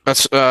 Yes.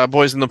 That's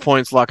boys in the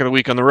points. Lock of the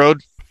week on the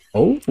road.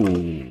 Oh.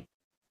 In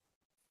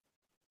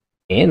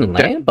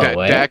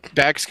Lambeau, eh?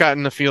 Dak's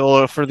gotten the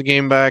feel for the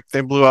game back.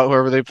 They blew out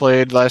whoever they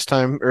played last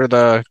time, or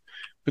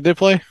who'd they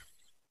play?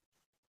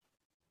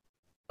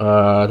 They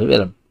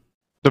had a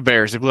The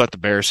Bears. They blew out the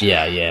Bears.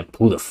 yeah,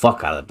 blew the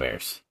fuck out of the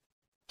Bears.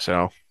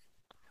 So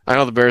I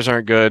know the Bears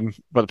aren't good,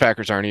 but the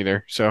Packers aren't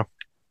either. So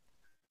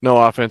no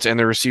offense, and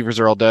their receivers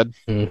are all dead.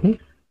 Mm-hmm.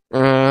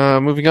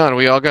 Moving on.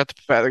 They all got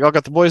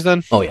the boys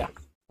then. Oh yeah.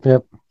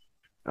 Yep.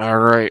 All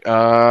right.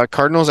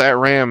 Cardinals at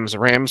Rams.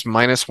 Rams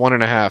minus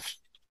 1.5.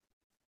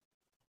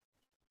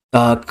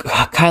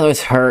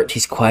 Kyler's hurt.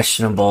 He's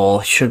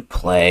questionable. Should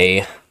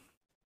play.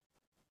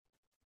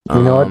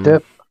 You know what,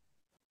 Dip?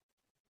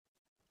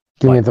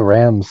 Give me the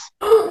Rams.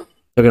 They're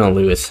gonna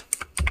lose.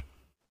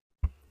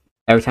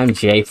 Every time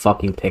Jay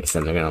fucking picks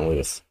them, they're gonna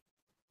lose.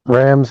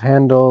 Rams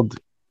handled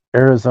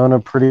Arizona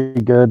pretty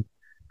good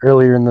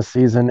earlier in the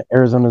season.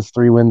 Arizona's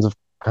 3 wins have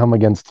come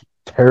against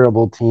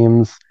terrible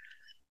teams.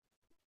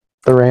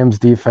 The Rams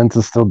defense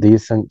is still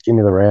decent. Give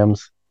me the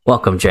Rams.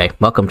 Welcome, Jay.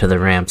 Welcome to the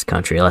Rams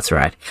country. Let's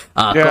ride.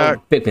 Yeah.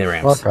 Pick me the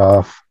Rams. Fuck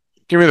off.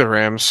 Give me the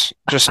Rams.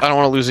 I don't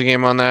want to lose a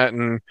game on that,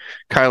 and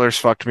Kyler's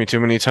fucked me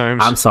too many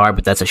times. I'm sorry,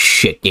 but that's a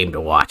shit game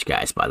to watch,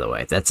 guys. By the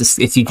way, that's just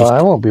it's you Oh, just.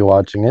 I won't be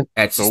watching it.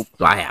 It's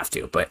I have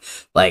to, but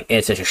like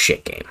it's such a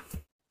shit game.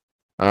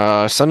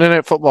 Sunday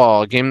Night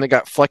Football, a game that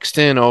got flexed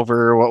in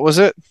over, what was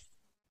it?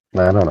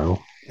 I don't know.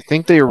 I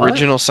think the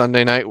original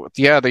Sunday night.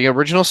 Yeah, the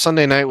original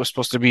Sunday night was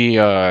supposed to be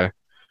a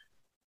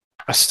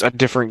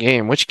different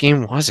game. Which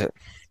game was it?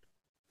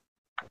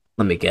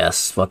 Let me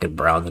guess. Fucking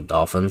Browns and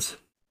Dolphins.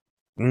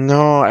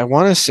 No, I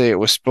want to say it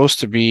was supposed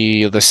to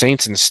be the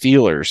Saints and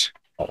Steelers.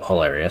 Oh,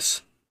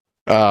 hilarious.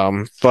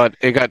 But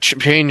it got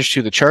changed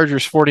to the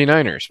Chargers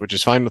 49ers, which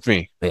is fine with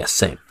me. Yeah,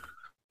 same.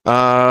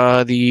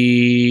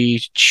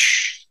 The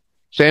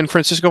San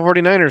Francisco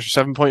 49ers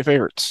are 7-point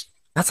favorites.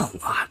 That's a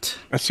lot.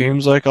 That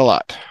seems like a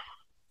lot.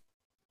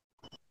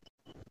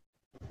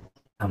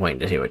 I'm waiting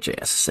to hear what Jay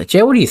has to say.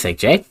 Jay, what do you think,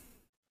 Jay?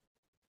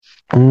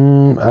 I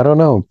don't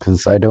know,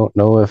 because I don't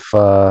know if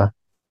I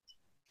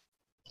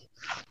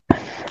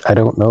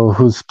don't know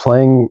who's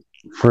playing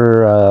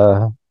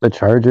for the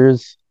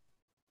Chargers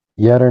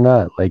yet or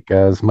not. Like,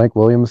 is Mike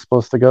Williams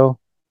supposed to go?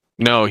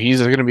 No, he's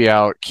going to be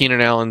out.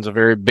 Keenan Allen's a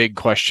very big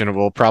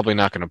questionable, probably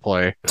not going to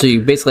play. So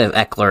you basically have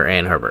Eckler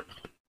and Herbert.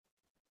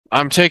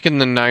 I'm taking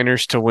the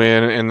Niners to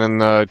win and then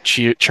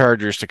the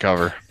Chargers to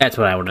cover. That's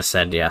what I would have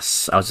said,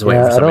 yes. I was just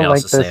waiting for somebody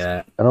else to say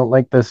that. I don't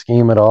like this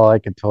game at all. I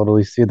could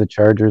totally see the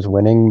Chargers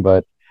winning,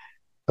 but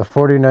the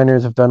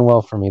 49ers have done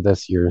well for me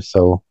this year,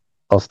 so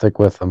I'll stick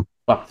with them.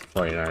 Fuck the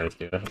 49ers,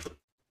 dude. I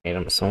hate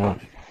them so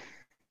much.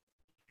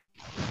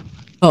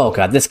 Oh,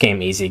 God, this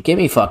game easy. Give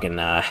me fucking,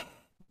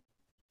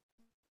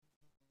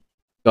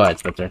 Go ahead,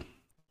 Spencer.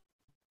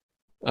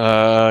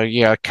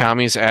 Yeah,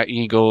 Commies at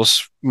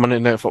Eagles, Monday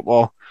Night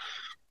Football.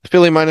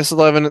 Philly minus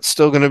 11. It's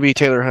still going to be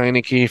Taylor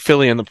Heineke.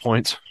 Philly in the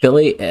points.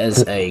 Philly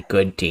is a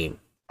good team.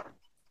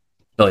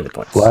 Philly the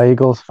points. Fly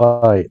Eagles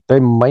fight. They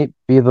might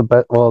be the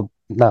best. Well,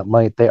 not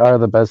might. They are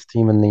the best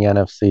team in the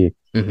NFC.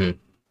 Mm-hmm.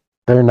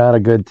 They're not a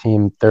good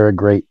team. They're a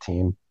great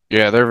team.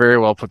 Yeah, they're very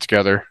well put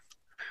together.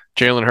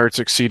 Jalen Hurts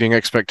exceeding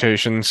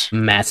expectations.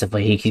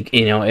 Massively. He,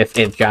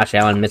 if Josh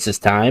Allen misses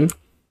time,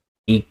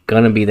 he's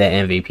gonna be the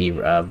MVP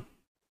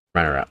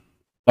runner-up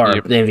or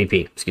Yep. the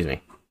MVP. Excuse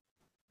me.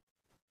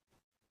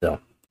 So,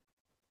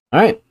 all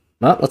right.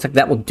 Well, looks like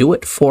that will do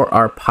it for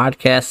our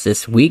podcast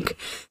this week.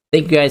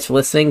 Thank you guys for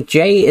listening.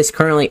 Jay is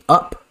currently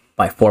up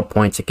by 4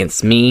 points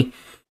against me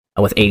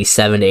with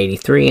 87 to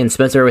 83, and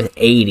Spencer with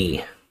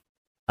 80.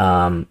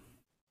 If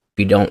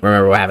you don't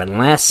remember what happened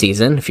last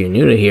season, if you're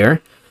new to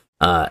here,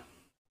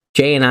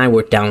 Jay and I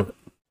were down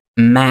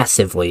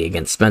massively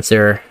against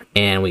Spencer,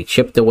 and we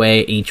chipped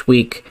away each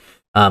week.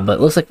 But it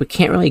looks like we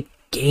can't really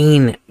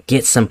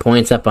get some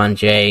points up on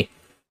Jay.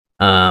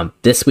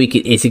 This week,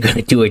 is he going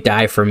to do or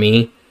die for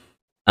me?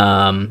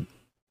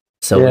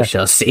 We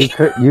shall see.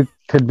 You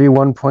could be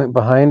 1 point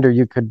behind, or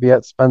you could be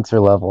at Spencer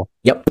level.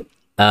 Yep.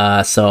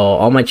 So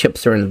all my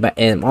chips are in the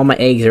and all my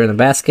eggs are in the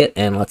basket,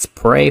 and let's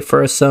pray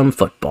for some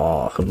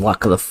football.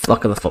 Luck of the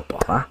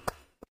football,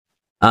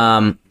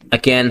 huh?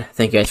 Again,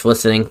 thank you guys for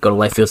listening. Go to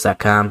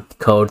lifefields.com,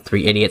 code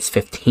 3idiots,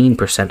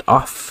 15%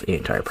 off the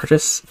entire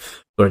purchase.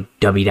 Go to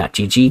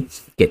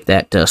w.gg, get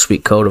that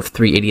sweet code of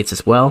 3idiots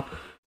as well.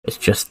 It's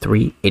just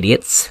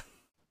 3idiots.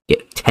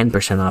 Get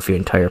 10% off your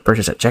entire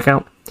purchase at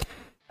checkout.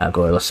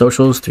 Go to the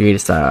socials,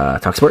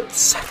 3idiots Talk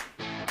Sports.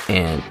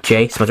 And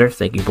Jay Smother,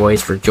 thank you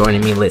boys for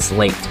joining me this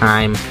late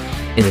time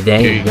in the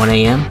day, 1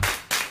 a.m.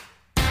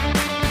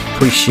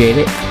 Appreciate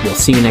it. We'll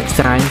see you next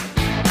time.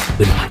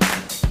 Goodbye.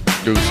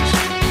 Deuces.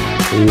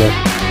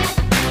 Yeah.